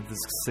created the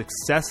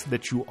success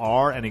that you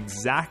are and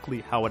exactly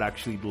how it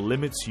actually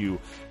limits you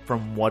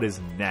from what is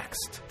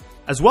next.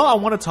 As well, I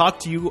want to talk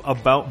to you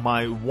about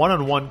my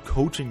one-on-one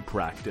coaching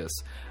practice.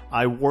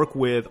 I work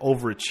with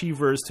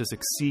overachievers to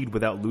succeed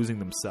without losing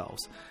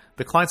themselves.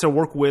 The clients I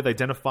work with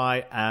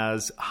identify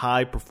as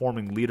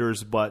high-performing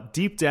leaders, but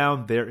deep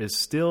down, there is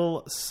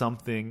still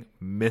something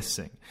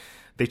missing.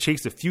 They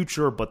chase the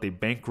future, but they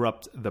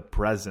bankrupt the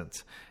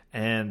present.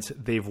 And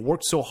they've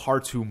worked so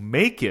hard to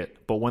make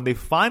it, but when they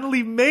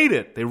finally made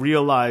it, they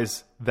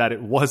realize that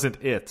it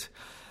wasn't it.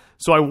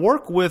 So I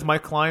work with my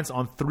clients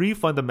on 3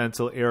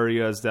 fundamental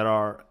areas that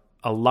are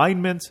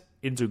alignment,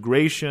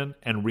 integration,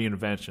 and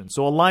reinvention.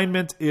 So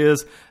alignment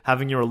is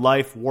having your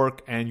life,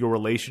 work, and your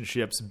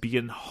relationships be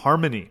in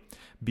harmony,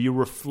 be a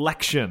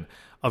reflection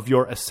of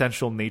your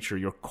essential nature,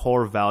 your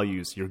core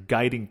values, your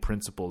guiding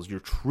principles,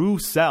 your true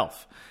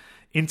self.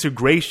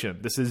 Integration,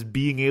 this is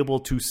being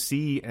able to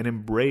see and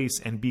embrace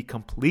and be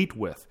complete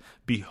with,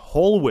 be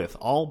whole with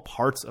all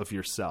parts of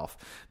yourself.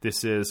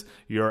 This is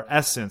your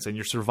essence and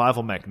your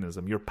survival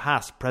mechanism, your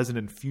past, present,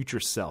 and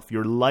future self,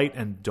 your light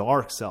and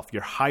dark self,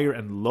 your higher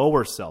and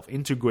lower self,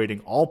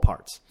 integrating all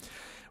parts.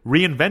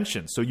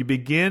 Reinvention. So you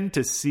begin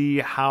to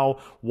see how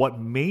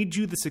what made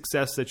you the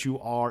success that you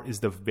are is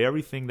the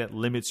very thing that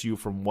limits you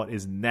from what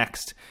is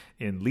next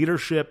in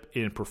leadership,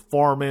 in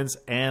performance,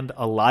 and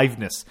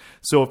aliveness.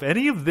 So if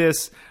any of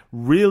this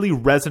really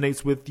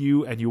resonates with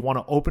you and you want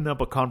to open up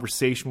a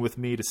conversation with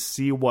me to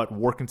see what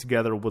working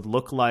together would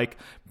look like,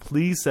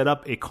 please set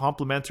up a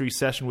complimentary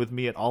session with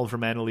me at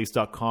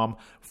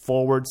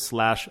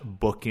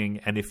olivermanalese.com/booking.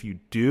 And if you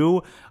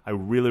do, I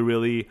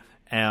really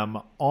am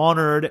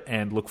honored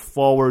and look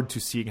forward to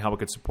seeing how I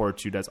can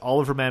support you. That's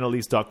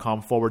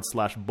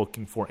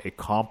olivermanalese.com/booking for a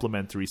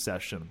complimentary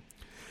session.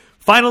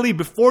 Finally,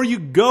 before you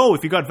go,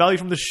 if you got value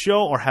from the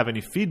show or have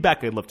any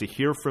feedback, I'd love to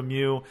hear from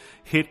you.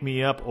 Hit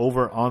me up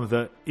over on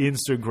the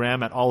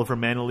Instagram at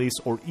olivermanalese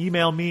or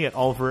email me at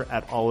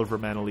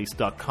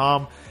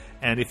oliver@olivermanalese.com.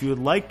 And if you would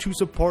like to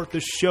support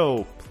the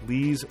show,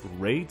 please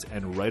rate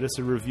and write us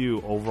a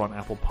review over on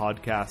Apple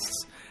Podcasts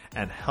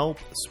and help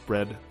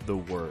spread the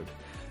word.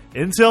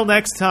 Until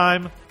next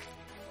time,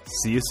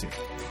 see you soon.